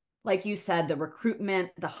 like you said, the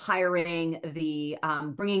recruitment, the hiring, the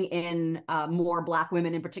bringing in more Black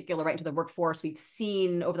women in particular, right, into the workforce. We've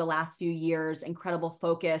seen over the last few years incredible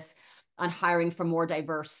focus on hiring from more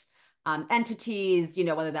diverse entities,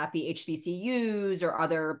 whether that be HBCUs or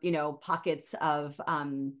other, pockets of,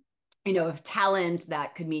 of talent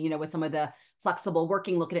that could mean, with some of the flexible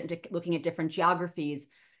working, looking at different geographies,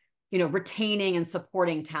 retaining and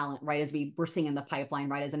supporting talent, right, as we're seeing in the pipeline,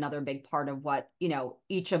 right, is another big part of what,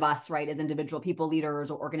 each of us, right, as individual people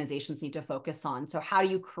leaders or organizations need to focus on. So how do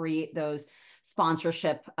you create those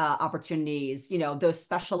sponsorship opportunities, those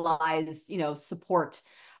specialized, support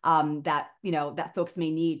that folks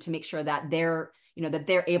may need to make sure that they're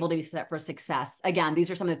able to be set for success. Again,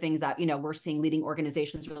 these are some of the things that, we're seeing leading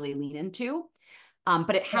organizations really lean into.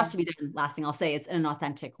 But it has to be done, last thing I'll say, is in an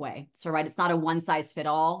authentic way. So, right, it's not a one size fit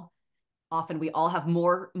all. Often we all have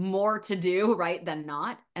more to do, right, than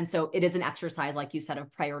not. And so it is an exercise, like you said, of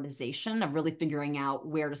prioritization, of really figuring out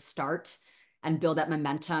where to start and build that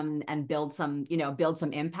momentum and build some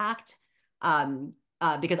impact.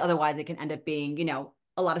 Because otherwise it can end up being,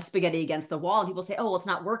 a lot of spaghetti against the wall and people say, oh, well, it's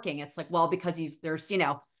not working. It's like, well, because there's,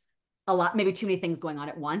 a lot, maybe too many things going on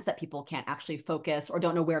at once that people can't actually focus or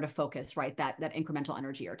don't know where to focus, right? That incremental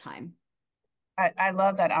energy or time. I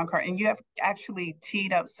love that, Ankur. And you have actually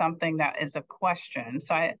teed up something that is a question.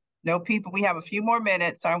 So I know we have a few more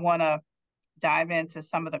minutes. So I want to dive into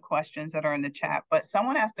some of the questions that are in the chat. But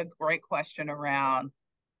someone asked a great question around,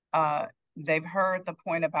 they've heard the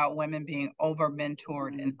point about women being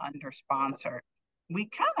over-mentored and under-sponsored. We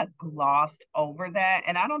kind of glossed over that.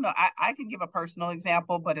 And I don't know, I can give a personal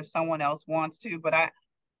example, but if someone else wants to, but I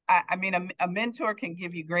mean, a mentor can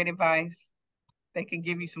give you great advice. They can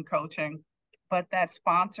give you some coaching, but that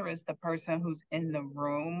sponsor is the person who's in the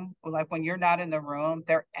room. Like when you're not in the room,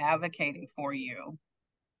 they're advocating for you,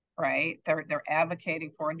 right? They're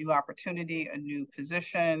advocating for a new opportunity, a new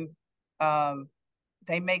position.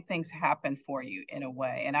 They make things happen for you in a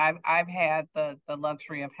way. And I've had the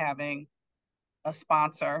luxury of having a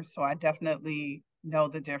sponsor, so I definitely know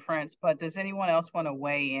the difference. But does anyone else want to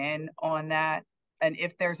weigh in on that? And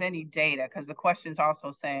if there's any data, because the question is also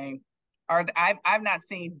saying, I've not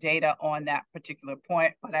seen data on that particular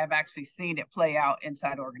point, but I've actually seen it play out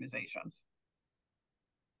inside organizations.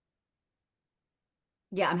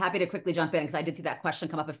 Yeah, I'm happy to quickly jump in because I did see that question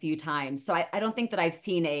come up a few times. So I don't think that I've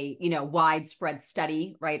seen a widespread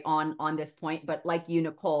study, right, on this point, but like you,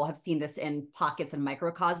 Nicole, have seen this in pockets and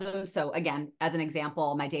microcosms. So again, as an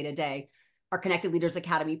example, my day-to-day, our Connected Leaders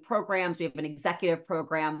Academy programs, we have an executive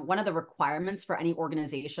program. One of the requirements for any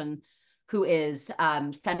organization who is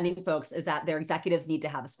sending folks is that their executives need to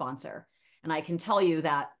have a sponsor. And I can tell you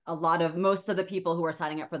that most of the people who are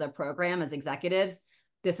signing up for the program as executives,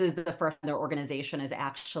 this is the first time their organization is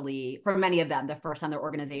actually, for many of them, the first time their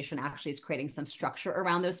organization actually is creating some structure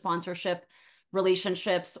around those sponsorship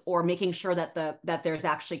relationships, or making sure that that there's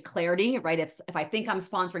actually clarity, right? If I think I'm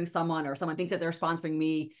sponsoring someone, or someone thinks that they're sponsoring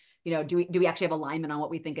me, do we actually have alignment on what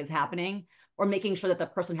we think is happening? Or making sure that the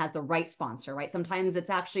person has the right sponsor, right? Sometimes it's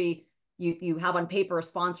actually, you have on paper a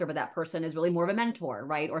sponsor, but that person is really more of a mentor,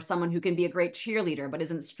 right? Or someone who can be a great cheerleader, but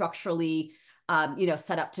isn't structurally,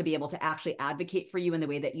 set up to be able to actually advocate for you in the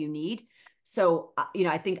way that you need. So,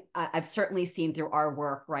 I think I've certainly seen through our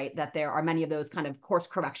work, right, that there are many of those kind of course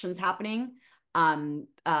corrections happening, to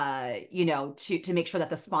make sure that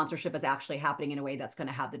the sponsorship is actually happening in a way that's going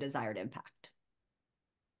to have the desired impact.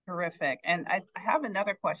 Terrific. And I have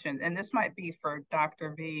another question, and this might be for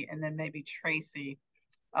Dr. V and then maybe Tracy.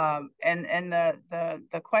 And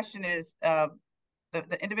the question is,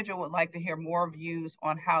 the individual would like to hear more views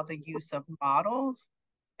on how the use of models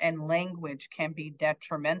and language can be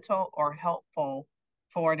detrimental or helpful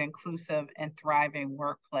for an inclusive and thriving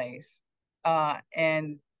workplace,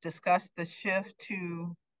 and discuss the shift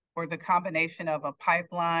to, or the combination of a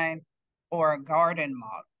pipeline or a garden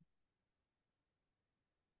model.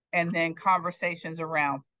 And then conversations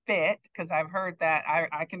around fit, because I've heard that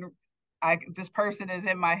this person is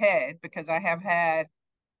in my head because I have had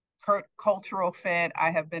cultural fit. I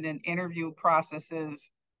have been in interview processes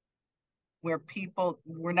where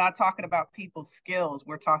we're not talking about people's skills.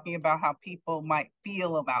 We're talking about how people might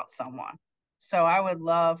feel about someone. So I would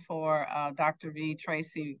love for Dr. V,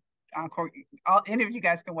 Tracy, Ankur, any of you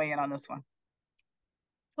guys can weigh in on this one.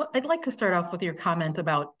 Well, I'd like to start off with your comment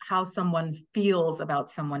about how someone feels about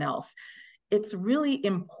someone else. It's really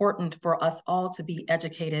important for us all to be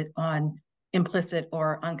educated on implicit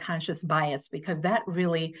or unconscious bias, because that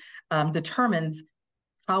really determines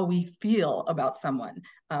how we feel about someone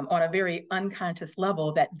on a very unconscious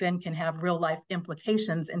level, that then can have real life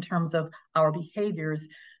implications in terms of our behaviors,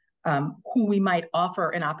 who we might offer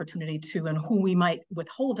an opportunity to and who we might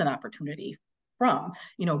withhold an opportunity from,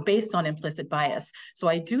 based on implicit bias. So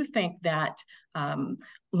I do think that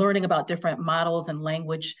learning about different models and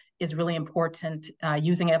language is really important.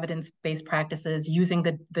 Using evidence-based practices, using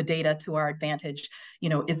the data to our advantage,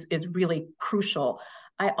 is really crucial.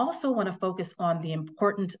 I also want to focus on the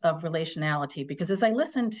importance of relationality, because as I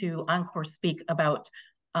listen to Ankur speak about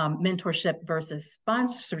mentorship versus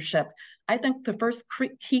sponsorship, I think the first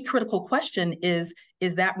key critical question is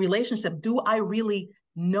that relationship. Do I really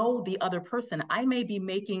know the other person? I may be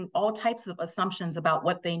making all types of assumptions about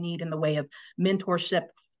what they need in the way of mentorship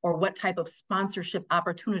or what type of sponsorship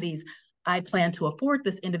opportunities I plan to afford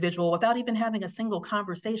this individual, without even having a single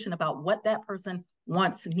conversation about what that person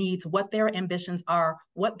wants, needs, what their ambitions are,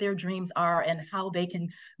 what their dreams are, and how they can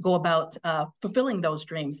go about fulfilling those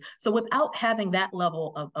dreams. So without having that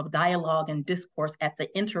level of dialogue and discourse at the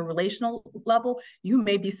interrelational level, you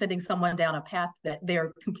may be sending someone down a path that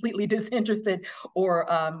they're completely disinterested, or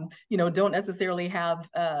don't necessarily have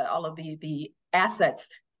all of the assets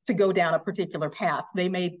to go down a particular path.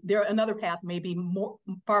 Another path may be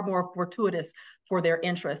far more fortuitous for their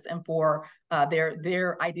interest and for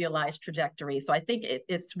their idealized trajectory. So I think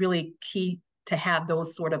it's really key to have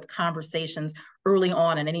those sort of conversations early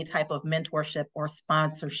on in any type of mentorship or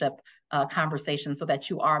sponsorship conversation, so that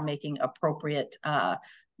you are making appropriate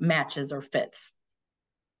matches or fits.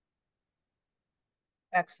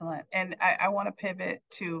 Excellent. And I want to pivot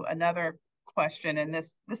to another question, and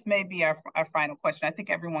this may be our final question. I think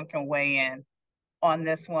everyone can weigh in on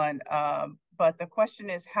this one, but the question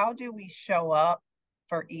is, how do we show up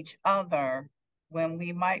for each other when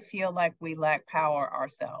we might feel like we lack power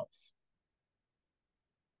ourselves?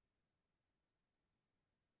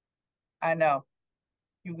 I know.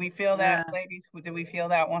 Do we feel that, ladies? Do we feel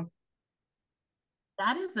that one?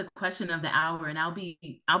 That is the question of the hour, and I'll be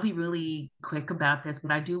really quick about this, but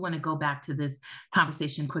I do want to go back to this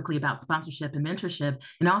conversation quickly about sponsorship and mentorship,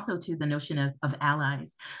 and also to the notion of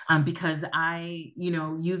allies, because I,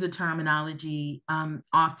 use a terminology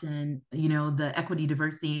often, the equity,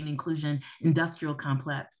 diversity, and inclusion industrial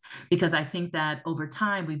complex, because I think that over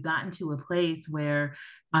time we've gotten to a place where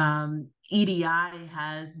EDI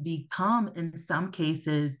has become, in some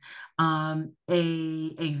cases, a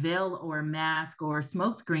veil or mask or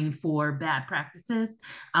smokescreen for bad practices,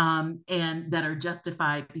 and that are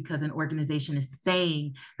justified because an organization is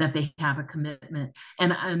saying that they have a commitment.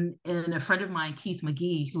 And a friend of mine, Keith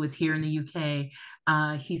McGee, who is here in the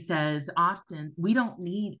UK, he says often, we don't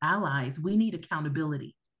need allies, we need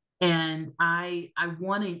accountability. And I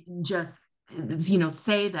want to just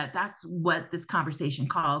say that that's what this conversation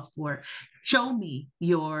calls for. Show me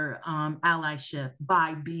your allyship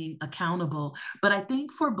by being accountable. But I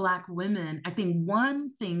think for Black women, I think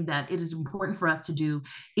one thing that it is important for us to do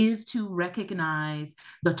is to recognize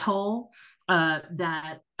the toll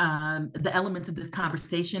that the elements of this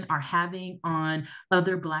conversation are having on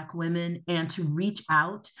other Black women, and to reach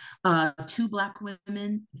out to Black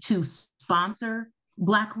women, to sponsor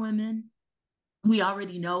Black women. We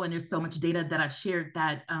already know, and there's so much data that I've shared,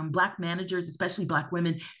 that Black managers, especially Black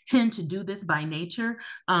women, tend to do this by nature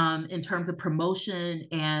in terms of promotion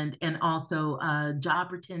and also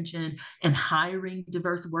job retention and hiring a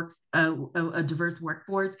diverse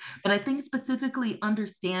workforce. But I think specifically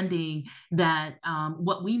understanding that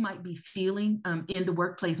what we might be feeling in the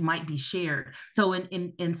workplace might be shared. So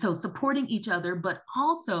so supporting each other, but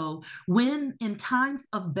also when in times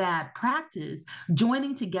of bad practice,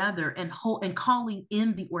 joining together and calling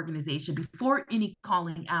in the organization before any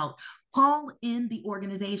calling out. Call in the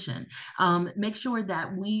organization. Make sure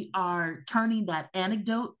that we are turning that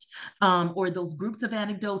anecdote or those groups of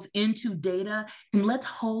anecdotes into data, and let's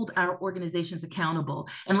hold our organizations accountable.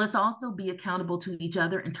 And let's also be accountable to each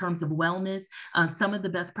other in terms of wellness. Some of the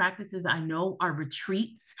best practices I know are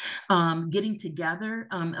retreats, getting together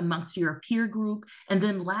amongst your peer group. And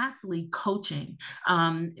then lastly, coaching,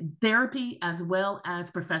 therapy as well as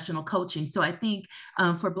professional coaching. So I think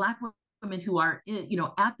for Black women who are,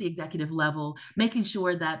 at the executive level, making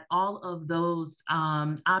sure that all of those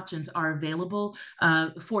options are available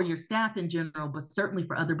for your staff in general, but certainly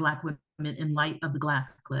for other Black women in light of the glass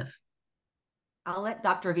cliff. I'll let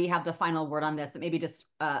Dr. V have the final word on this, but maybe just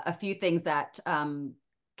a few things that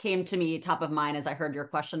came to me top of mind as I heard your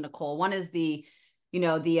question, Nicole. One is the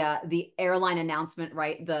airline announcement,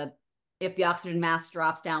 right? If the oxygen mask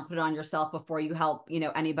drops down, put it on yourself before you help,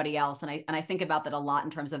 anybody else. And I think about that a lot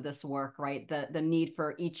in terms of this work, right? The need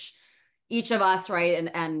for each of us, right,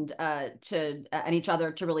 and each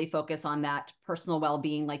other to really focus on that personal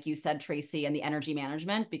well-being, like you said, Tracy, and the energy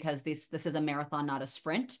management, because this is a marathon, not a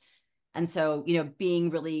sprint. And so,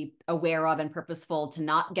 being really aware of and purposeful to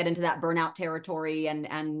not get into that burnout territory,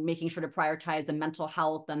 and making sure to prioritize the mental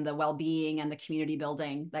health and the well-being and the community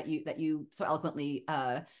building that you so eloquently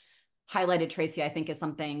highlighted, Tracy, I think is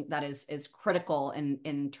something that is critical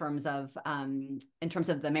in terms of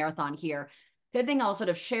the marathon here. The other thing I'll sort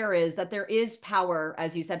of share is that there is power,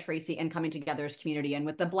 as you said, Tracy, in coming together as community. And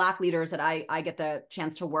with the Black leaders that I get the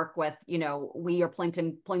chance to work with, we are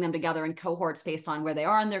pulling them together in cohorts based on where they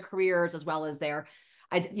are in their careers, as well as their,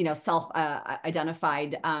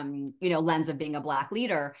 self-identified, lens of being a Black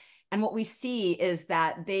leader. And what we see is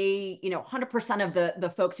that they, 100% of the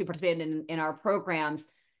folks who participated in our programs,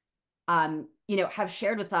 have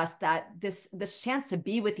shared with us that this chance to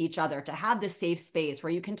be with each other, to have this safe space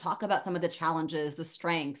where you can talk about some of the challenges, the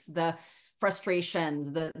strengths, the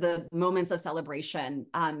frustrations, the moments of celebration,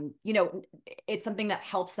 it's something that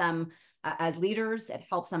helps them as leaders. It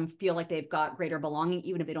helps them feel like they've got greater belonging,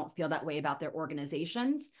 even if they don't feel that way about their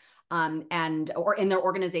organizations, or in their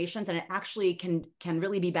organizations. And it actually can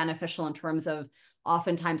really be beneficial in terms of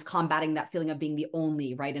oftentimes combating that feeling of being the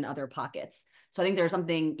only, right, in other pockets. So I think there's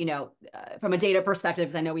something, from a data perspective,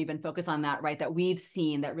 because I know we've been focused on that, right, that we've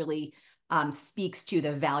seen that really speaks to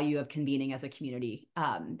the value of convening as a community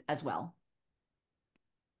as well.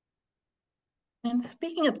 And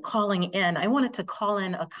speaking of calling in, I wanted to call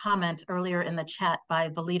in a comment earlier in the chat by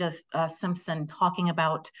Valita Simpson talking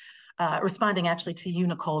about, responding actually to you,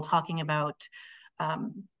 Nicole, talking about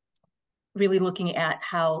really looking at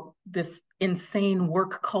how this insane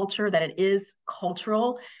work culture, that it is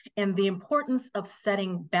cultural, and the importance of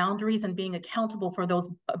setting boundaries and being accountable for those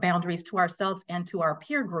boundaries to ourselves and to our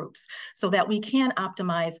peer groups so that we can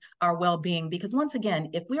optimize our well-being. Because once again,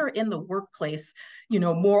 if we are in the workplace,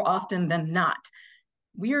 more often than not,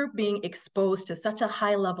 we're being exposed to such a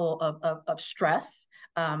high level of stress,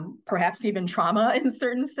 perhaps even trauma in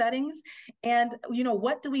certain settings. And,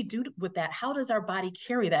 what do we do with that? How does our body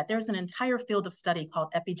carry that? There's an entire field of study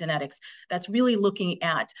called epigenetics that's really looking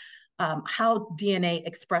at how DNA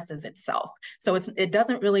expresses itself. So it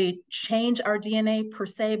doesn't really change our DNA per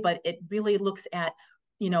se, but it really looks at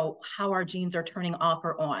how our genes are turning off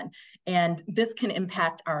or on. And this can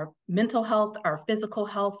impact our mental health, our physical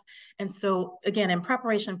health. And so again, in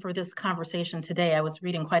preparation for this conversation today, I was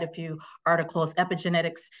reading quite a few articles.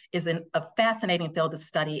 Epigenetics is a fascinating field of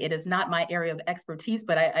study. It is not my area of expertise,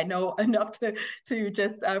 but I know enough to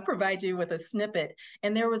just provide you with a snippet.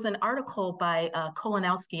 And there was an article by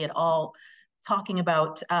Kolonowski et al. Talking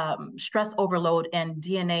about stress overload and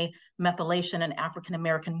DNA methylation in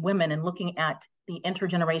African-American women, and looking at the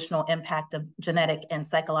intergenerational impact of genetic and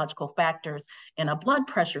psychological factors in a blood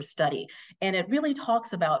pressure study. And it really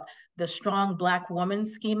talks about the strong Black woman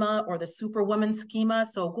schema or the superwoman schema.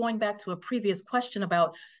 So going back to a previous question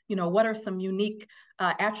about, what are some unique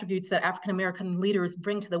attributes that African-American leaders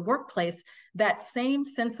bring to the workplace, that same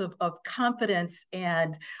sense of confidence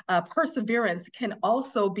and perseverance can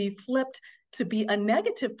also be flipped to be a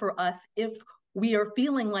negative for us if we are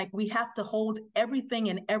feeling like we have to hold everything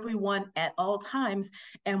and everyone at all times,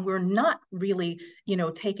 and we're not really,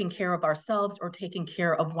 taking care of ourselves or taking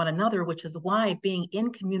care of one another, which is why being in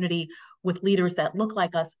community with leaders that look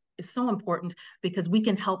like us is so important, because we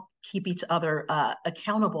can help keep each other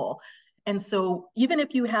accountable. And so even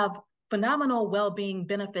if you have phenomenal well-being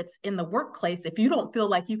benefits in the workplace, if you don't feel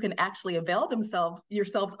like you can actually avail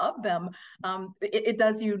yourselves of them, it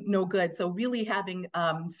does you no good. So really having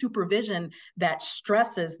supervision that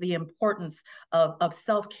stresses the importance of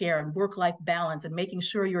self-care and work-life balance and making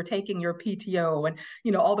sure you're taking your PTO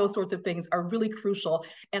and all those sorts of things are really crucial.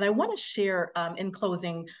 And I want to share in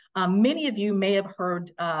closing, many of you may have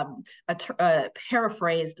heard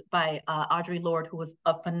paraphrased by Audre Lorde, who was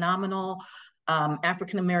a phenomenal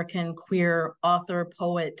African-American queer author,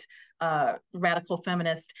 poet, radical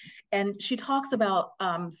feminist. And she talks about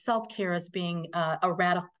self-care as being a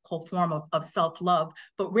radical form of self-love,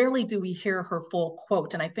 but rarely do we hear her full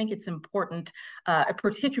quote. And I think it's important,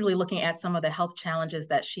 particularly looking at some of the health challenges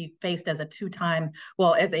that she faced as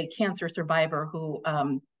as a cancer survivor who,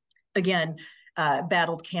 again,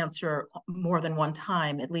 battled cancer more than one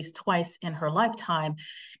time, at least twice in her lifetime.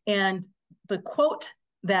 And the quote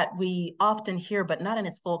that we often hear, but not in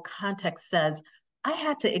its full context, says, I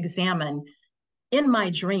had to examine in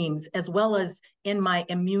my dreams, as well as in my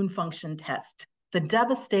immune function test, the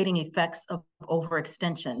devastating effects of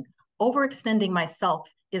overextension. Overextending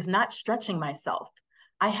myself is not stretching myself.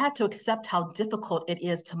 I had to accept how difficult it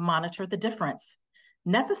is to monitor the difference.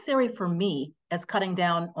 Necessary for me as cutting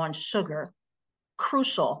down on sugar,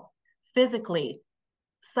 crucial, physically,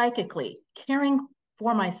 psychically, caring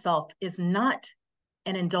for myself is not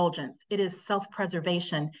an indulgence. It is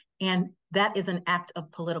self-preservation, and that is an act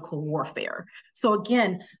of political warfare. So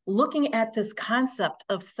again, looking at this concept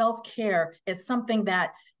of self-care as something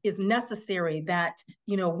that is necessary, that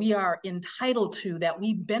we are entitled to, that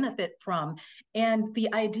we benefit from, and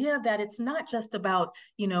the idea that it's not just about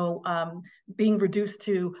being reduced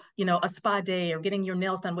to a spa day or getting your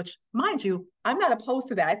nails done, which, mind you, I'm not opposed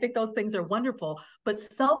to that. I think those things are wonderful, but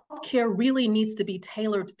self-care really needs to be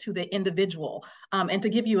tailored to the individual. And to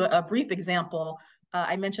give you a brief example,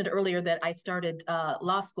 I mentioned earlier that I started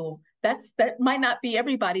law school. That might not be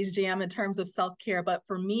everybody's jam in terms of self-care, but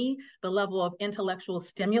for me, the level of intellectual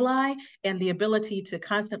stimuli and the ability to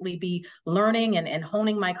constantly be learning and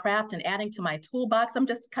honing my craft and adding to my toolbox. I'm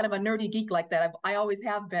just kind of a nerdy geek like that. I always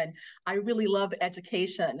have been. I really love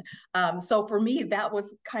education. So for me, that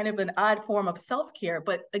was kind of an odd form of self-care.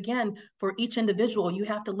 But again, for each individual, you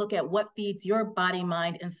have to look at what feeds your body,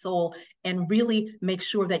 mind, and soul, and really make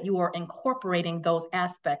sure that you are incorporating those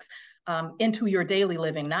aspects into your daily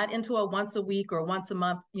living, not into a once a week or once a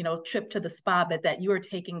month, trip to the spa, but that you are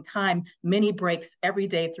taking time, many breaks every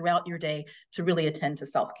day throughout your day to really attend to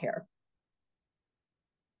self-care.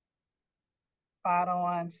 Spot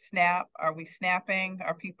on. Snap. Are we snapping?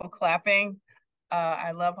 Are people clapping?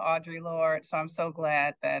 I love Audre Lorde, so I'm so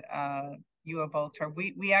glad that you evoked her.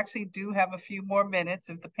 We actually do have a few more minutes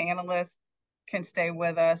if the panelists can stay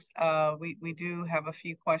with us. We do have a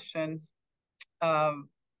few questions.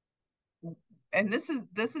 And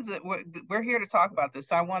we're here to talk about this.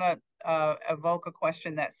 So I want to evoke a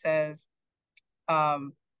question that says, how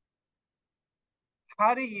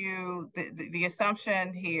do you, the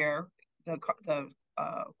assumption here, the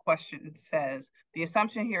question says, the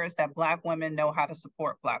assumption here is that Black women know how to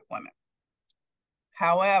support Black women.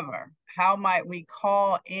 However, how might we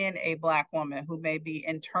call in a Black woman who may be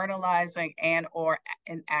internalizing and or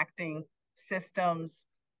enacting systems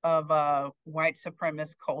of white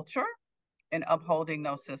supremacist culture and upholding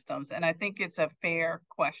those systems? And I think it's a fair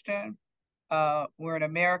question. We're in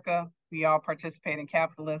America, we all participate in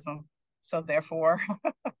capitalism, so therefore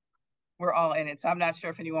we're all in it. So I'm not sure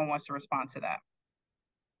if anyone wants to respond to that.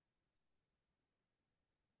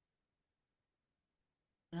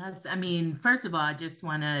 Yes, I mean, first of all, I just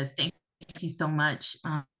want to thank you so much,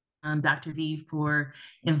 Dr. V, for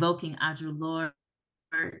invoking Audre Lorde.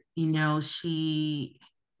 She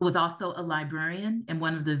was also a librarian and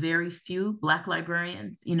one of the very few Black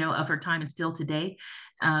librarians, of her time and still today.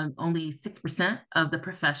 Only 6% of the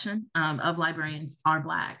profession of librarians are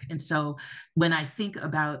Black. And so when I think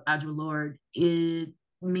about Audre Lorde,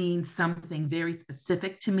 means something very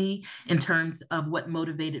specific to me in terms of what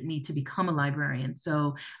motivated me to become a librarian.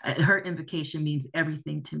 So her invocation means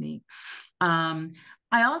everything to me.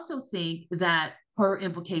 I also think that her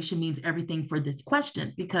invocation means everything for this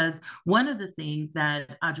question, because one of the things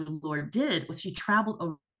that Audre Lorde did was she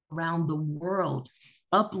traveled around the world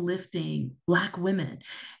uplifting Black women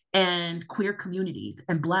and queer communities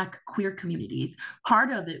and Black queer communities.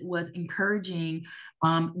 Part of it was encouraging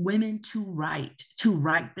women to write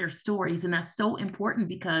their stories. And that's so important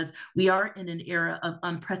because we are in an era of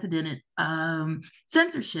unprecedented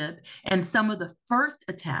censorship. And some of the first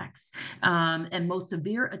attacks and most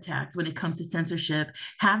severe attacks when it comes to censorship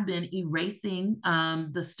have been erasing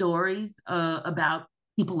the stories about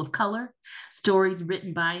people of color, stories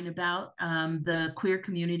written by and about the queer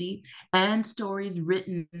community, and stories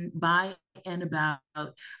written by and about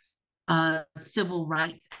civil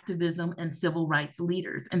rights activism and civil rights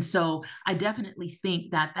leaders. And so I definitely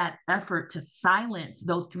think that that effort to silence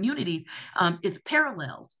those communities is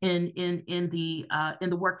paralleled in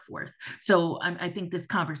the workforce. So I think this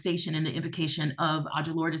conversation and the invocation of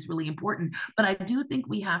Audre Lorde is really important. But I do think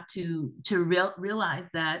we have to realize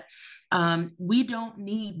that we don't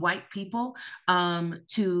need white people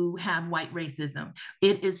to have white racism.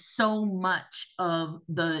 It is so much of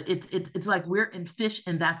it's like we're in fish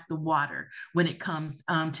and that's the water when it comes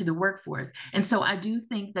to the workforce. And so I do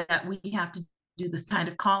think that we have to do this kind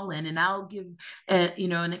of call in, and I'll give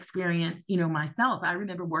an experience myself. I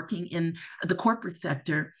remember working in the corporate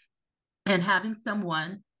sector and having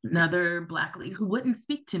another Black leader who wouldn't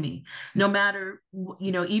speak to me, no matter,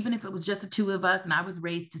 even if it was just the two of us and I was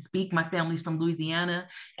raised to speak. My family's from Louisiana.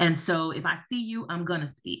 And so if I see you, I'm going to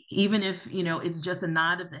speak. Even if, it's just a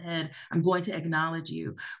nod of the head, I'm going to acknowledge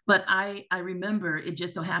you. But I remember it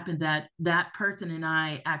just so happened that that person and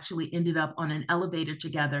I actually ended up on an elevator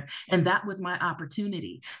together. And that was my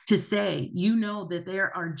opportunity to say, that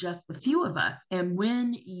there are just a few of us. And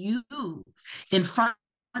when you, in front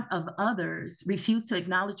of others, refuse to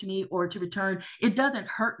acknowledge me or to return, it doesn't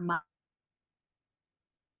hurt my.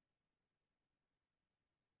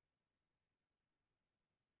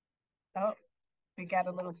 Oh, we got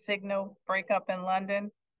a little signal breakup in London,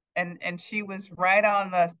 and she was right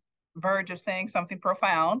on the verge of saying something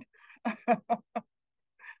profound.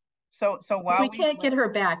 So while we can't get her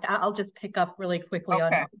back, I'll just pick up really quickly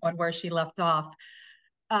on where she left off.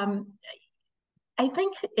 I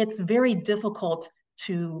think it's very difficult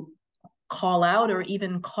to call out or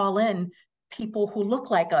even call in people who look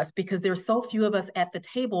like us, because there's so few of us at the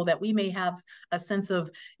table that we may have a sense of,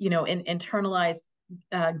 internalized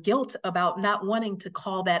guilt about not wanting to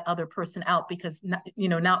call that other person out, because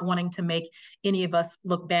not wanting to make any of us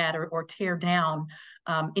look bad or tear down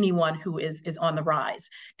anyone who is on the rise.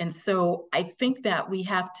 And so I think that we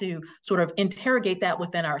have to sort of interrogate that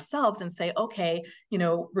within ourselves and say, okay,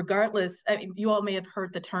 regardless, you all may have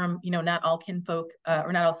heard the term, not all kinfolk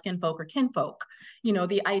or not all skin folk or kinfolk.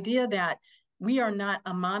 The idea that we are not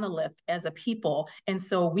a monolith as a people, and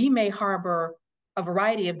so we may harbor a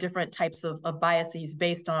variety of different types of biases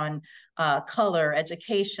based on color,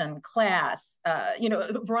 education, class,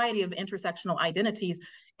 a variety of intersectional identities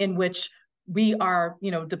in which we are,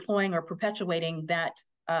 deploying or perpetuating that,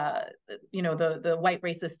 the white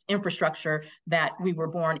racist infrastructure that we were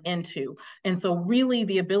born into. And so really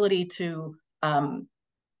the ability to,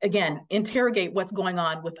 again, interrogate what's going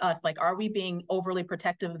on with us. Like, are we being overly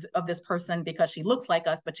protective of this person because she looks like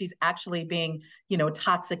us, but she's actually being,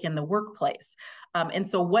 toxic in the workplace? And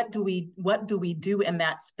so what do we do in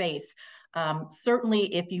that space?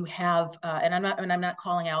 Certainly if you have, and I'm not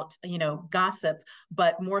calling out, gossip,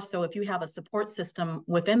 but more so if you have a support system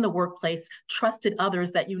within the workplace, trusted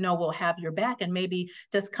others that will have your back, and maybe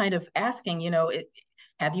just kind of asking,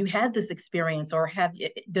 have you had this experience, or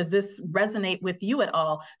does this resonate with you at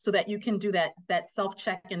all, so that you can do that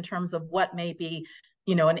self-check in terms of what may be,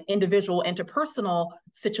 an individual interpersonal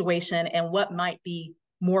situation and what might be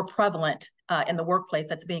more prevalent in the workplace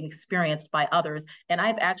that's being experienced by others. And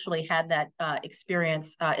I've actually had that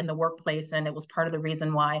experience in the workplace, and it was part of the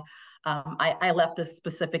reason why I left a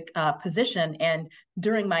specific position. And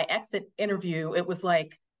during my exit interview, it was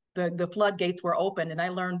like the floodgates were open, and I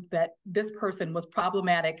learned that this person was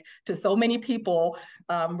problematic to so many people,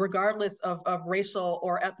 regardless of racial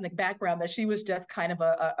or ethnic background, that she was just kind of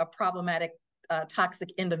a problematic,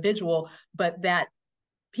 toxic individual, but that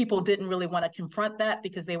people didn't really want to confront that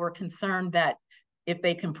because they were concerned that if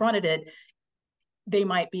they confronted it, they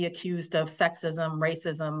might be accused of sexism,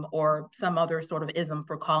 racism, or some other sort of ism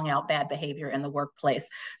for calling out bad behavior in the workplace.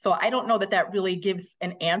 So I don't know that really gives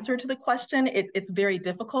an answer to the question. It's very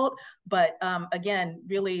difficult, but again,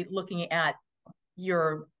 really looking at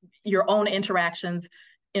your own interactions,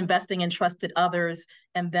 investing in trusted others,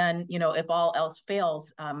 and then, if all else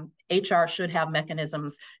fails, HR should have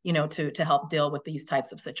mechanisms, to help deal with these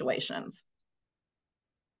types of situations.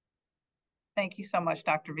 Thank you so much,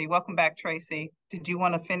 Dr. V. Welcome back, Tracy. Did you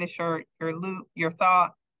want to finish your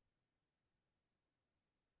thought?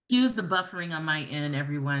 Excuse the buffering on my end,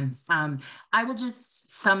 everyone. I will just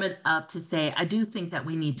sum it up to say, I do think that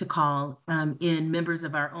we need to call in members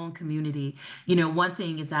of our own community. One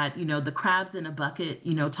thing is that, the crabs in a bucket,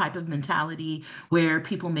 type of mentality where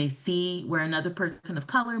people may see where another person of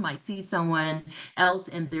color might see someone else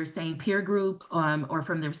in their same peer group or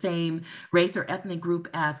from their same race or ethnic group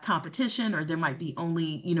as competition, or there might be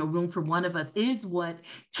only, room for one of us, is what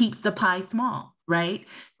keeps the pie small. Right.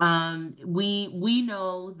 We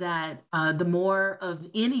know that the more of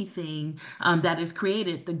anything that is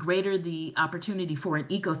created, the greater the opportunity for an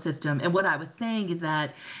ecosystem. And what I was saying is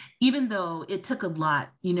that even though it took a lot,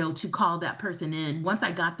 to call that person in, once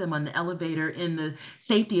I got them on the elevator in the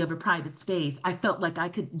safety of a private space, I felt like I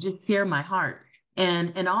could just share my heart.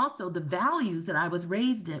 And also the values that I was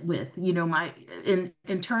raised with, in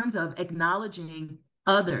terms of acknowledging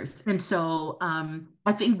others. And so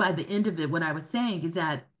I think by the end of it, what I was saying is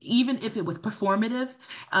that even if it was performative,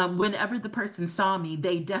 whenever the person saw me,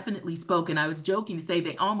 they definitely spoke. And I was joking to say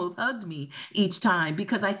they almost hugged me each time,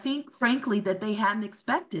 because I think, frankly, that they hadn't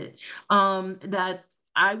expected that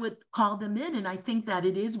I would call them in. And I think that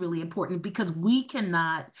it is really important, because we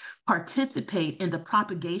cannot participate in the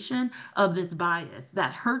propagation of this bias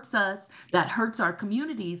that hurts us, that hurts our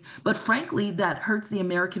communities, but frankly, that hurts the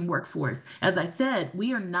American workforce. As I said,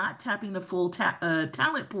 we are not tapping the full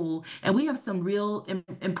talent pool, and we have some real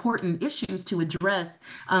important issues to address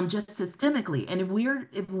just systemically. And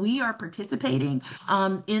if we are participating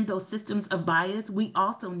in those systems of bias, we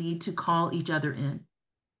also need to call each other in.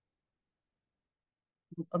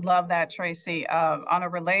 Love that, Tracy. On a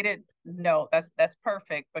related note, that's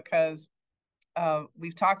perfect, because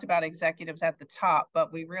we've talked about executives at the top,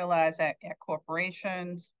 but we realize that at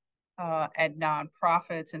corporations, at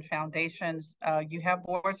nonprofits and foundations, you have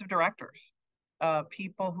boards of directors,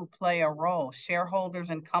 people who play a role, shareholders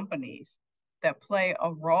in companies that play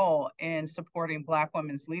a role in supporting Black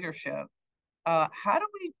women's leadership.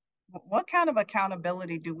 What kind of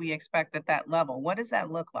accountability do we expect at that level? What does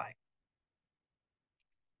that look like?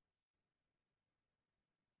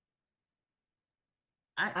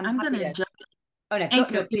 I'm going to jump. Oh, no,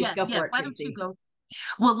 please go for it, why Tracy. don't you go?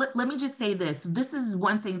 Well, let me just say this. This is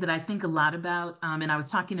one thing that I think a lot about, and I was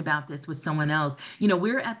talking about this with someone else.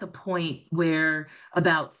 We're at the point where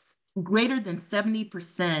about greater than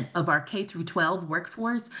 70% of our K through 12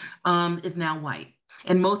 workforce is now white,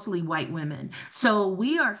 and mostly white women. So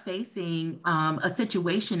we are facing a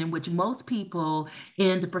situation in which most people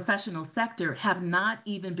in the professional sector have not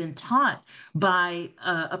even been taught by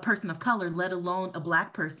a person of color, let alone a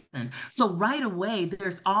Black person. So right away,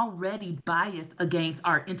 there's already bias against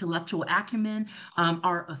our intellectual acumen,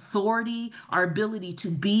 our authority, our ability to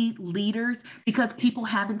be leaders, because people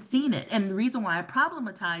haven't seen it. And the reason why I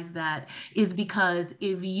problematize that is because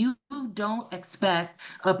if you don't expect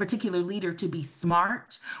a particular leader to be smart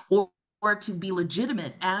or to be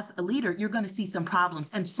legitimate as a leader, you're going to see some problems.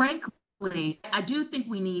 And frankly, I do think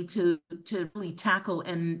we need to really tackle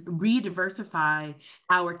and re-diversify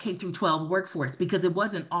our K through 12 workforce, because it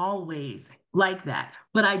wasn't always like that.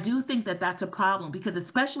 But I do think that that's a problem, because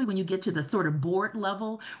especially when you get to the sort of board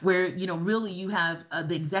level where, really you have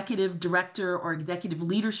the executive director or executive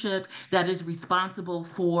leadership that is responsible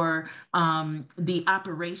for the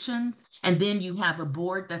operations. And then you have a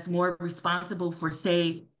board that's more responsible for,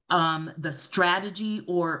 say, the strategy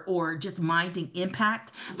or just minding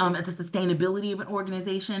impact and the sustainability of an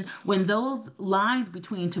organization. When those lines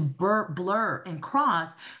between to blur and cross,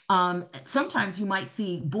 sometimes you might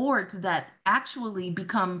see boards that actually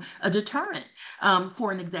become a deterrent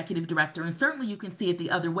for an executive director. And certainly you can see it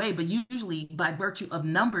the other way, but usually by virtue of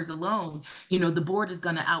numbers alone, the board is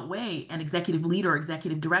going to outweigh an executive leader or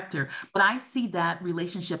executive director. But I see that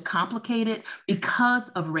relationship complicated because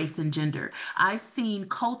of race and gender. I've seen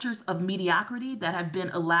cultures of mediocrity that have been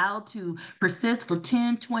allowed to persist for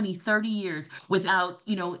 10, 20, 30 years without,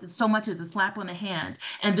 so much as a slap on the hand.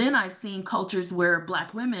 And then I've seen cultures where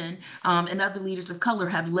Black women and other leaders of color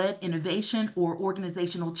have led innovation or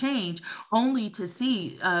organizational change, only to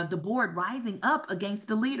see the board rising up against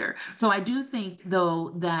the leader. So I do think,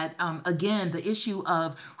 though, that again, the issue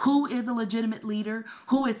of who is a legitimate leader,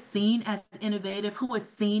 who is seen as innovative, who is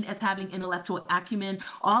seen as having intellectual acumen,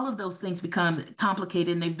 all of those things become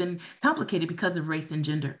complicated, and they've been complicated because of race and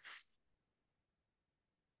gender.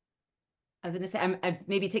 I was going to say, I'm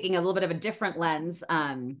maybe taking a little bit of a different lens.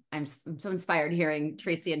 I'm so inspired hearing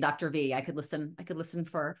Tracy and Dr. V. I could listen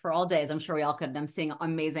for all days. I'm sure we all could. I'm seeing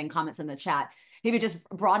amazing comments in the chat. Maybe just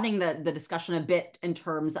broadening the discussion a bit in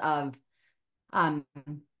terms of,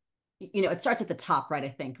 it starts at the top, right? I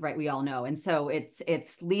think, right? We all know. And so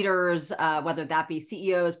it's leaders, whether that be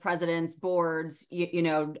CEOs, presidents, boards,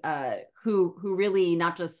 who really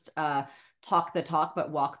not just talk the talk, but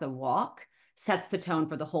walk the walk, sets the tone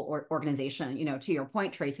for the whole organization. To your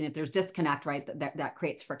point, Tracy, and if there's disconnect, right, that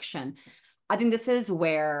creates friction. I think this is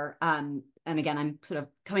where, and again, I'm sort of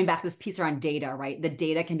coming back to this piece around data, right? The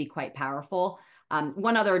data can be quite powerful.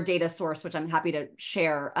 One other data source, which I'm happy to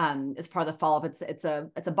share as part of the follow-up, it's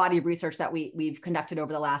a body of research that we've conducted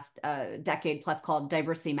over the last decade plus called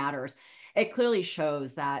Diversity Matters. It clearly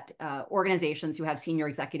shows that organizations who have senior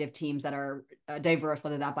executive teams that are diverse,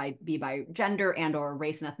 whether that be by gender and or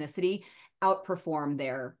race and ethnicity, outperform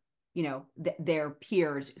their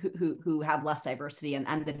peers who have less diversity,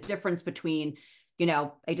 and the difference between,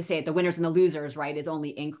 I just say it, the winners and the losers, right, is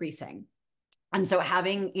only increasing. And so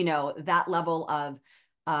having, that level of,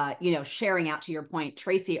 sharing out, to your point,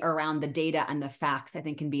 Tracy, around the data and the facts, I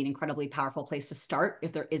think can be an incredibly powerful place to start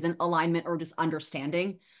if there isn't alignment or just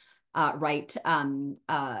understanding, right, at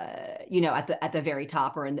the very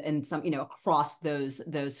top or in some, across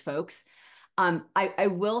those folks. I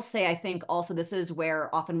will say, I think also this is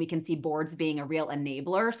where often we can see boards being a real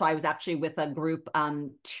enabler. So I was actually with a group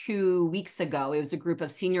 2 weeks ago. It was a group of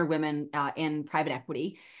senior women in private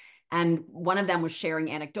equity. And one of them was sharing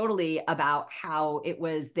anecdotally about how it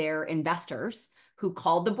was their investors who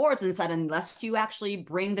called the boards and said, unless you actually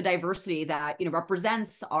bring the diversity that,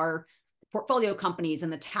 represents our portfolio companies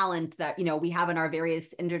and the talent that, we have in our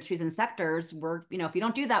various industries and sectors, we're, if you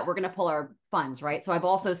don't do that, we're going to pull our funds, right? So I've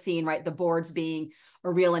also seen, right, the boards being a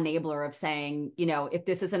real enabler of saying, if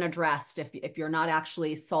this isn't addressed, if you're not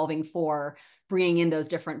actually solving for bringing in those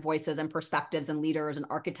different voices and perspectives and leaders and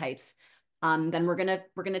archetypes, then we're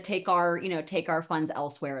gonna take our funds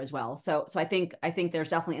elsewhere as well. So I think there's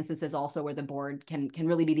definitely instances also where the board can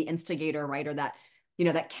really be the instigator, right, or that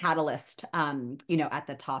that catalyst, at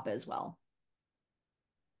the top as well.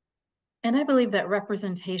 And I believe that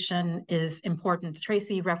representation is important.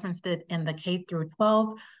 Tracy referenced it in the K through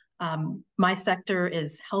 12. My sector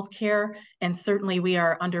is healthcare, and certainly we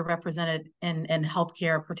are underrepresented in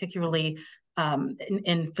healthcare, particularly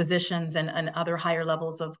in physicians and other higher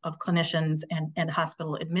levels of clinicians and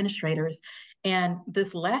hospital administrators. And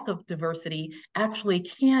this lack of diversity actually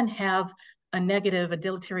can have a negative, a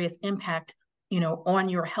deleterious impact on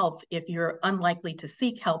your health if you're unlikely to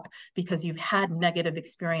seek help because you've had negative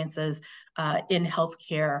experiences in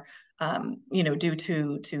healthcare, due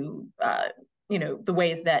to the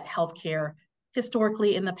ways that healthcare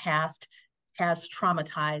historically in the past has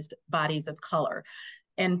traumatized bodies of color.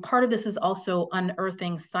 And part of this is also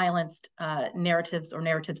unearthing silenced narratives or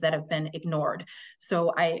narratives that have been ignored.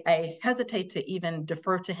 So I hesitate to even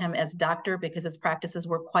defer to him as doctor because his practices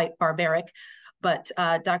were quite barbaric. But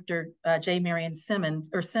Dr. J. Marion Sims,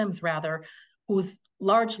 who's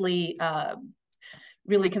largely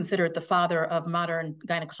really considered the father of modern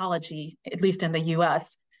gynecology, at least in the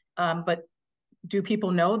US. But do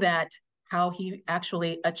people know that how he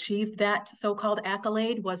actually achieved that so-called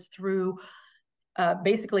accolade was through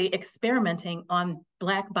basically experimenting on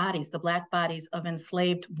Black bodies, the Black bodies of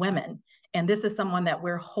enslaved women? And this is someone that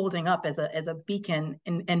we're holding up as a beacon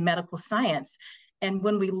in medical science. And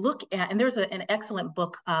when we look at, and there's an excellent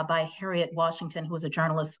book by Harriet Washington, who was a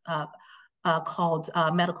journalist, called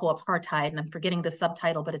Medical Apartheid, and I'm forgetting the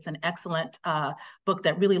subtitle, but it's an excellent book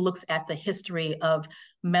that really looks at the history of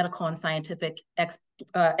medical and scientific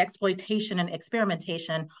exploitation and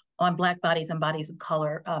experimentation on Black bodies and bodies of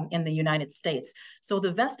color in the United States. So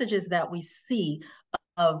the vestiges that we see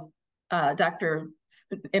of Dr.,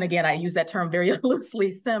 and again, I use that term very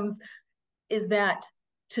loosely, Sims, is that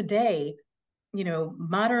today,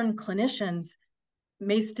 modern clinicians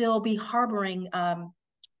may still be harboring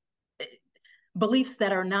beliefs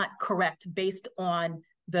that are not correct based on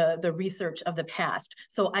the research of the past.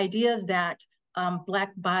 So ideas that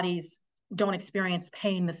Black bodies don't experience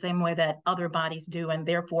pain the same way that other bodies do, and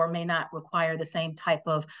therefore may not require the same type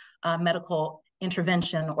of medical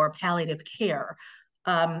intervention or palliative care.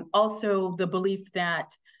 Also, the belief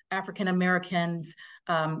that African Americans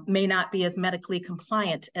may not be as medically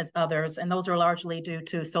compliant as others, and those are largely due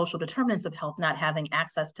to social determinants of health, not having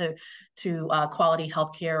access to quality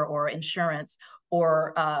health care or insurance,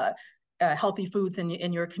 or healthy foods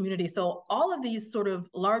in your community. So all of these sort of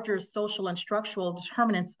larger social and structural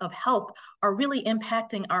determinants of health are really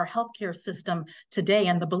impacting our healthcare system today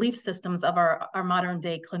and the belief systems of our modern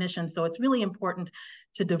day clinicians. So it's really important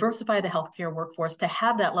to diversify the healthcare workforce, to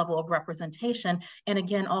have that level of representation, and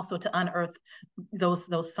again, also to unearth those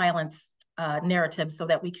silenced narratives so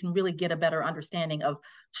that we can really get a better understanding of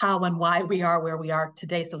how and why we are where we are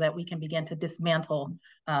today, so that we can begin to dismantle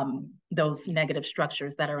those negative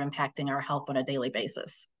structures that are impacting our health on a daily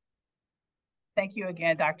basis. Thank you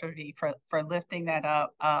again, Dr. V, for lifting that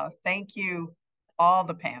up. Thank you, all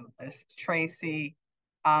the panelists, Tracy,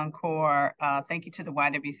 Ankur, thank you to the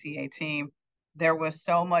YWCA team. There was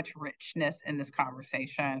so much richness in this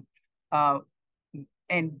conversation,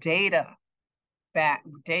 and data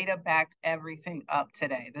backed everything up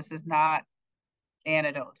today. This is not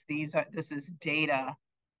anecdotes. This is data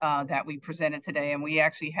that we presented today. And we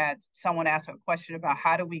actually had someone ask a question about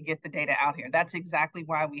how do we get the data out here? That's exactly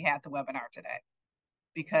why we had the webinar today,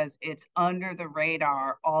 because it's under the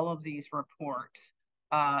radar, all of these reports.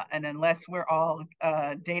 And unless we're all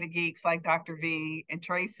data geeks like Dr. V and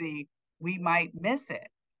Tracy, we might miss it.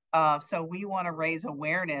 So we want to raise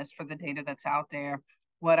awareness for the data that's out there.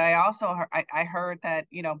 What I also heard, I heard that,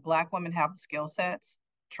 Black women have skill sets.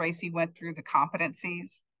 Tracy went through the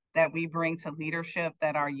competencies that we bring to leadership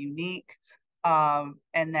that are unique and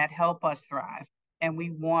that help us thrive. And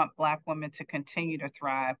we want Black women to continue to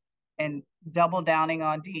thrive, and double downing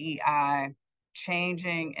on DEI,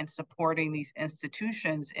 changing and supporting these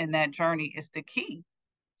institutions in that journey is the key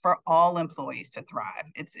for all employees to thrive.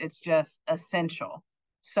 It's just essential.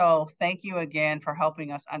 So thank you again for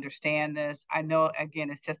helping us understand this. I know,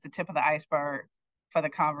 again, it's just the tip of the iceberg for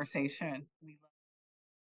the conversation.